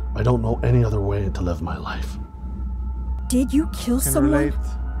 I don't know any other way to live my life. Did you kill Can someone? relate.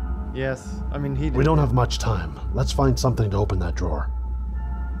 Yes, I mean he did. We don't have much time. Let's find something to open that drawer.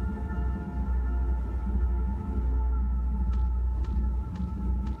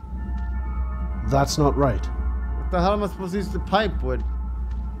 That's not right. What the hell am I supposed to use the pipe with?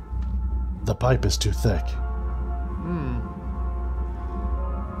 The pipe is too thick.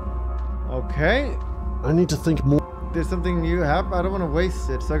 Okay. I need to think more. There's something you have. I don't want to waste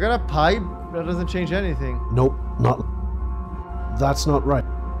it. So I got a pipe. That doesn't change anything. Nope, not. That's not right.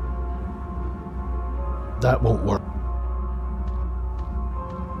 That won't work.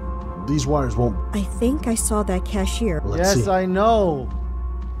 These wires won't. I think I saw that cashier. Let's Yes, see. I know.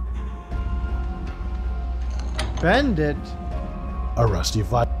 Bend it. A rusty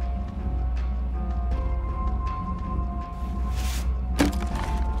vibe.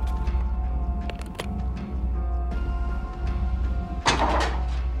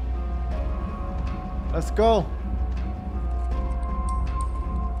 Let's go.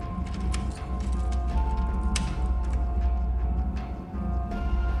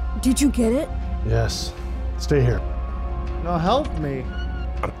 Did you get it? Yes. Stay here. No, help me.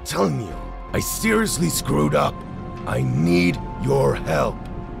 I'm telling you, I seriously screwed up. I need your help.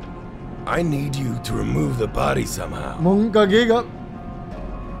 I need you to remove the body somehow. Munga giga.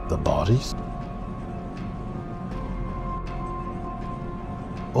 The bodies?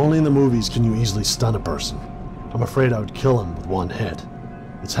 Only in the movies can you easily stun a person. I'm afraid I would kill him with one hit.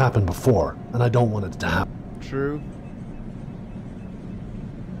 It's happened before, and I don't want it to happen. True.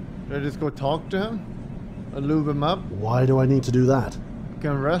 Should I just go talk to him? And lube him up? Why do I need to do that?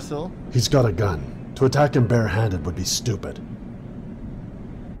 Can wrestle. He's got a gun. To attack him barehanded would be stupid.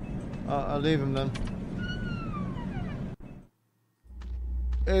 I'll leave him then.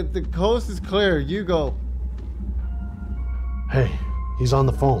 The coast is clear. You go. Hey, he's on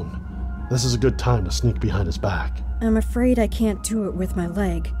the phone. This is a good time to sneak behind his back. I'm afraid I can't do it with my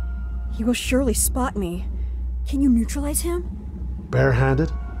leg. He will surely spot me. Can you neutralize him?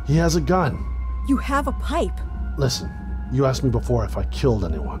 Barehanded? He has a gun. You have a pipe. Listen, you asked me before if I killed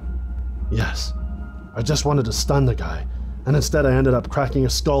anyone. Yes. I just wanted to stun the guy, and instead I ended up cracking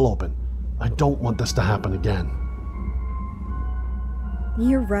his skull open. I don't want this to happen again.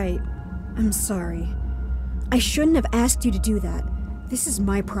 You're right. I'm sorry. I shouldn't have asked you to do that. This is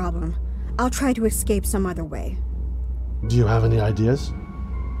my problem. I'll try to escape some other way. Do you have any ideas?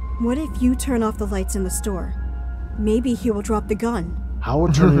 What if you turn off the lights in the store? Maybe he will drop the gun. How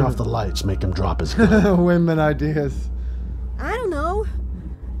would turning off the lights make him drop his gun? Women ideas. I don't know.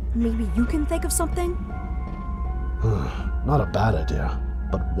 Maybe you can think of something? Not a bad idea.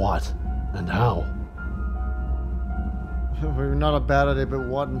 But what? And how? Not a bad idea, but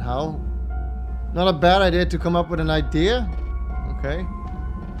what and how? Not a bad idea to come up with an idea? Okay.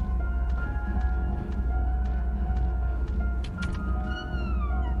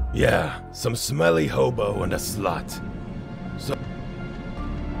 Yeah, some smelly hobo and a slut. So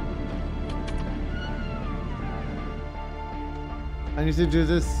I need to do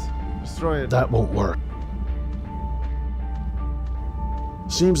this. Destroy it. That won't work.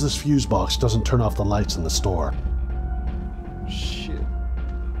 Seems this fuse box doesn't turn off the lights in the store. Shit.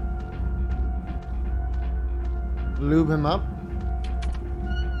 Lube him up.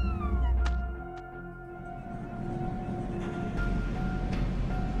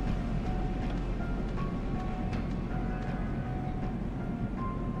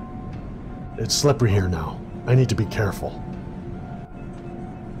 It's slippery here now. I need to be careful.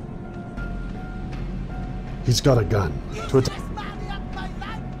 He's got a gun. To attack.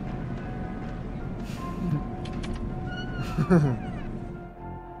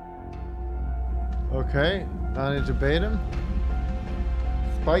 Okay, I need to bait him.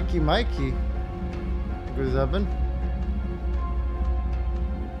 Spiky Mikey. Good as Evan.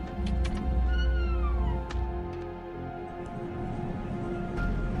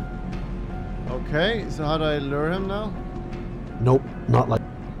 Okay, so how do I lure him now? Nope, not like.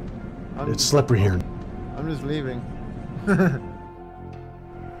 It's slippery here. I'm just leaving.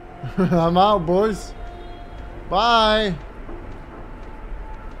 I'm out, boys. Bye.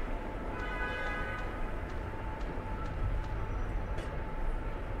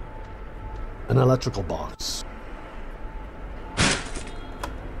 An electrical box.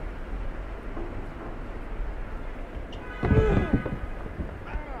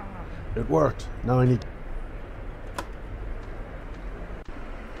 It worked. Now I need...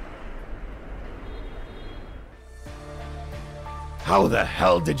 how the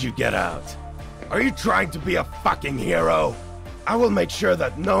hell did you get out? Are you trying to be a fucking hero? I will make sure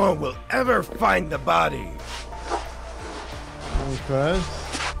that no one will ever find the body. Okay.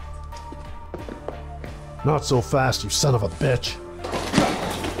 Not so fast, you son of a bitch.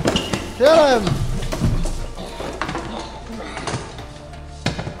 Kill him!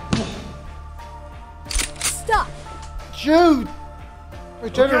 Stop! Shoot! We're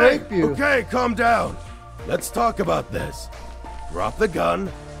trying to rape you. Okay, calm down. Let's talk about this. Drop the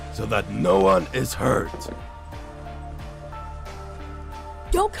gun so that no one is hurt.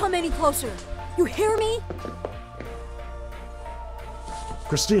 Don't come any closer. You hear me?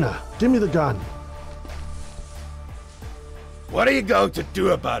 Christina, give me the gun. What are you going to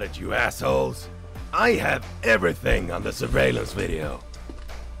do about it, you assholes? I have everything on the surveillance video.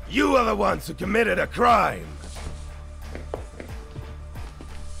 You are the ones who committed a crime.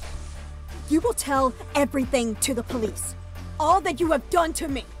 You will tell everything to the police. All that you have done to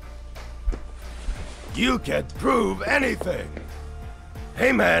me. You can't prove anything.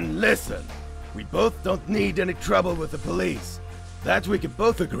 Hey man, listen. We both don't need any trouble with the police. That we can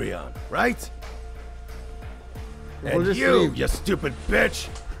both agree on, right? We'll And just you, leave. you stupid bitch,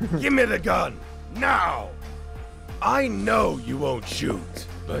 give me the gun, now! I know you won't shoot,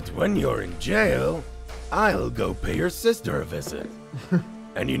 but when you're in jail, I'll go pay your sister a visit.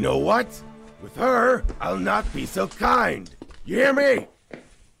 And you know what? With her, I'll not be so kind. You hear me?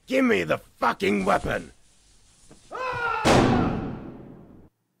 Give me the fucking weapon.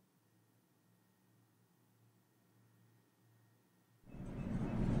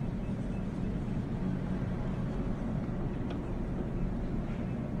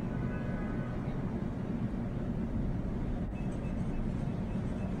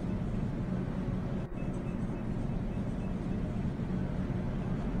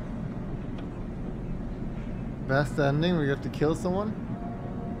 Best ending, we get to kill someone?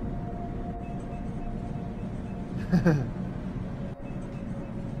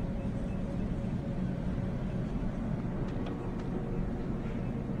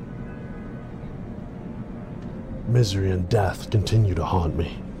 Misery and death continue to haunt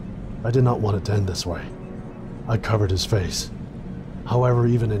me. I did not want it to end this way. I covered his face. However,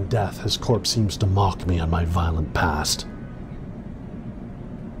 even in death, his corpse seems to mock me and my violent past.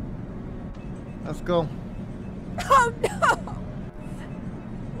 Let's go. Oh no!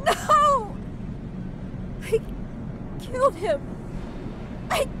 No! I killed him.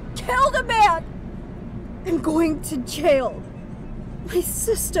 I killed a man! I'm going to jail. My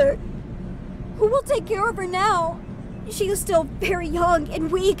sister. Who will take care of her now? She is still very young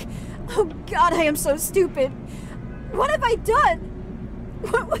and weak. Oh God, I am so stupid. What have I done?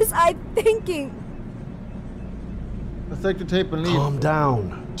 What was I thinking? Let's take the tape and leave. Calm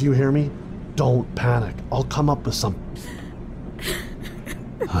down. Do you hear me? Don't panic. I'll come up with some...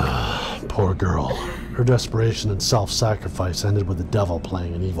 Poor girl. Her desperation and self-sacrifice ended with the devil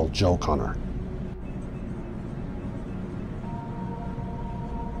playing an evil joke on her.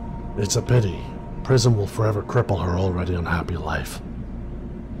 It's a pity. Prison will forever cripple her already unhappy life.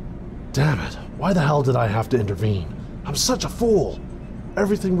 Damn it. Why the hell did I have to intervene? I'm such a fool.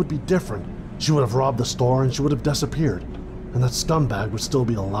 Everything would be different. She would have robbed the store and she would have disappeared. And that scumbag would still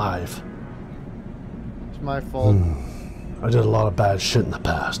be alive. It's my fault. I did a lot of bad shit in the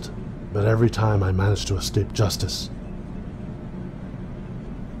past. But every time I managed to escape justice.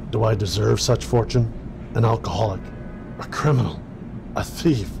 Do I deserve such fortune? An alcoholic? A criminal? A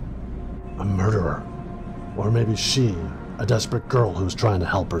thief? A murderer? Or maybe she, a desperate girl who's trying to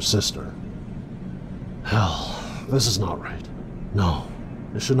help her sister? Hell, this is not right. No,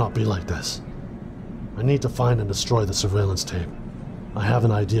 it should not be like this. I need to find and destroy the surveillance tape. I have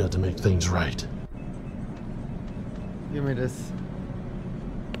an idea to make things right. Give me this.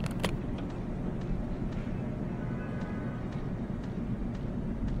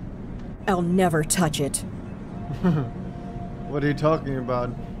 I'll never touch it. What are you talking about?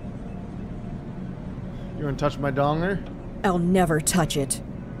 You want to touch my donger? I'll never touch it.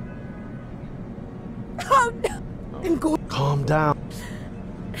 Oh no! I'm going. Calm down.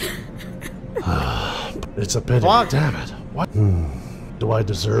 It's a pity. Fuck. Damn it. What? Do I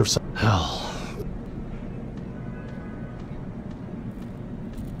deserve some? Hell.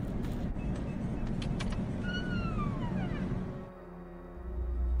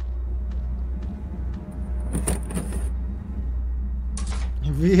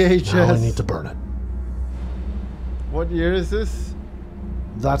 VHS. Now I need to burn it. What year is this?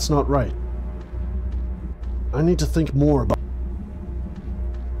 That's not right. I need to think more about...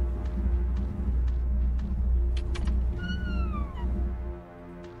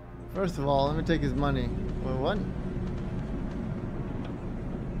 First of all, let me take his money. Wait, what?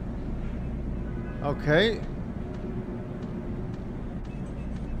 Okay.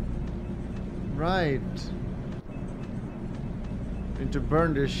 Right. Need to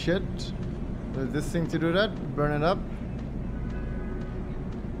burn this shit. With this thing to do that? Burn it up.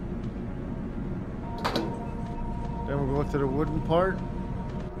 Then we'll go to the wooden part.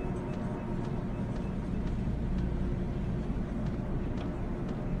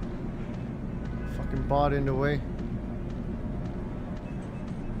 Fucking bot in the way.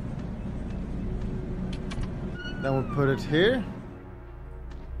 Then we'll put it here.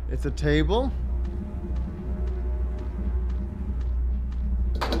 It's a table.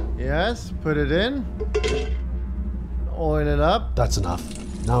 Yes, put it in. Oil it up. That's enough.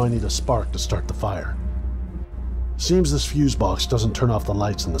 Now I need a spark to start the fire. Seems this fuse box doesn't turn off the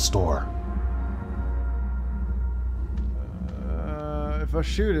lights in the store. If I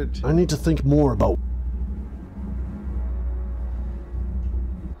shoot it. I need to think more about...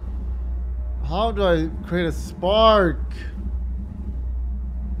 How do I create a spark?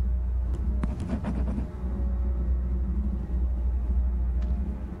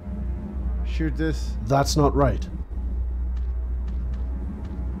 Shoot this. That's not right.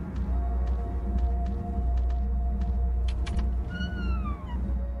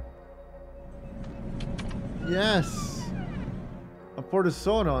 Yes. I poured a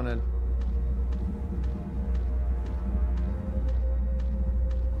soda on it.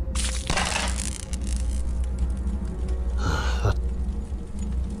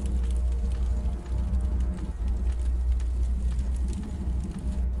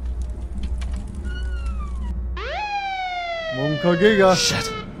 Giga.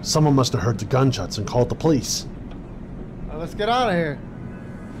 Shit. Someone must have heard the gunshots and called the police. Let's get out of here.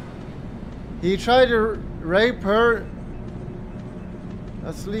 He tried to rape her.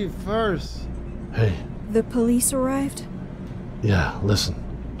 Let's leave first. Hey, The police arrived? Yeah, listen.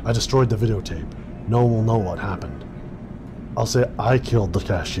 I destroyed the videotape. No one will know what happened. I'll say I killed the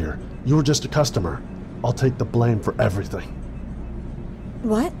cashier. You were just a customer. I'll take the blame for everything.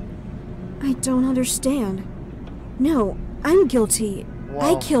 What? I don't understand. No, I'm guilty.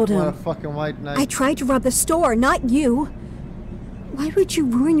 Wow, I killed him. What a fucking white knight. I tried to rob the store, not you. Why would you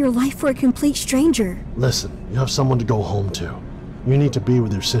ruin your life for a complete stranger? Listen, you have someone to go home to. You need to be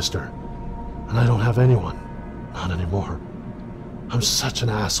with your sister. And I don't have anyone. Not anymore. I'm such an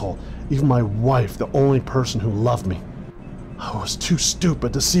asshole. Even my wife, the only person who loved me. I was too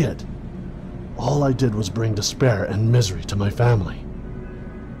stupid to see it. All I did was bring despair and misery to my family.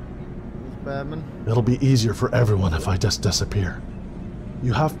 Batman. It'll be easier for everyone if I just disappear.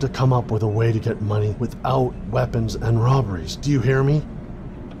 You have to come up with a way to get money without weapons and robberies. Do you hear me?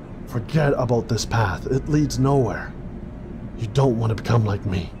 Forget about this path. It leads nowhere. You don't want to become like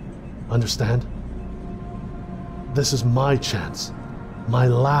me. Understand? This is my chance. My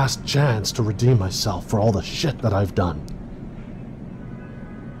last chance to redeem myself for all the shit that I've done.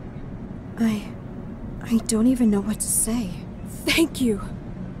 I don't even know what to say. Thank you.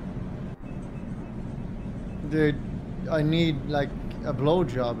 Dude, I need like a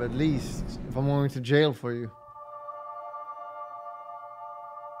blowjob at least if I'm going to jail for you.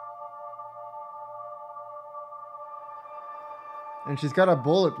 And she's got a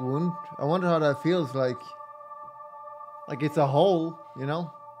bullet wound. I wonder how that feels like. Like it's a hole, you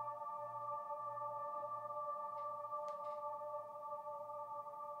know?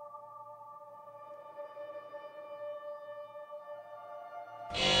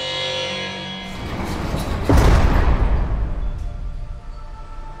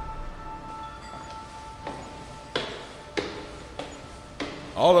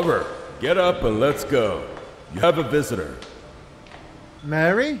 Oliver, get up and let's go. You have a visitor.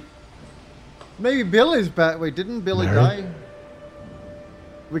 Mary? Maybe Billy's back. Wait, didn't Billy Mary? die?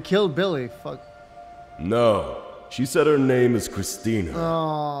 We killed Billy. Fuck. No, she said her name is Christina.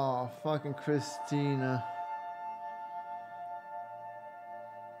 Oh, fucking Christina.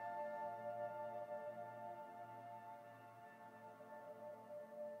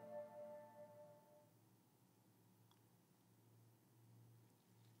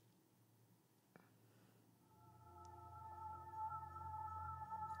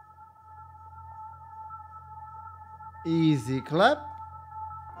 Easy clap.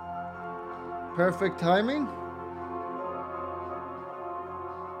 Perfect timing.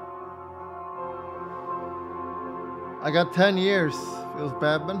 I got 10 years. Feels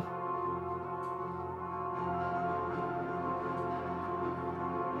bad, man.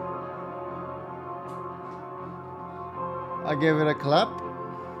 I gave it a clap.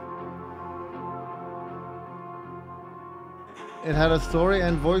 It had a story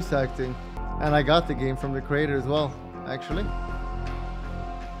and voice acting. And I got the game from the creator as well, actually.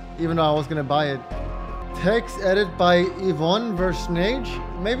 Even though I was gonna buy it. Text edit by Yvonne Versnage.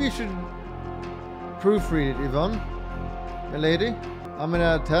 Maybe you should proofread it, Yvonne. My lady. I'm an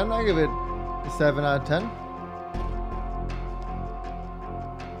out of 10. I give it a 7 out of 10.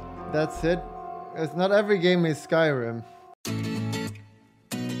 That's it. It's not every game is Skyrim.